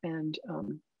fall, and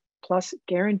plus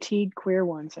guaranteed queer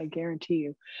ones, I guarantee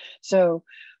you. So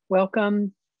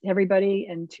welcome everybody,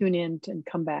 and tune in and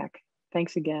come back.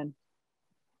 Thanks again.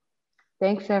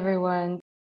 Thanks everyone.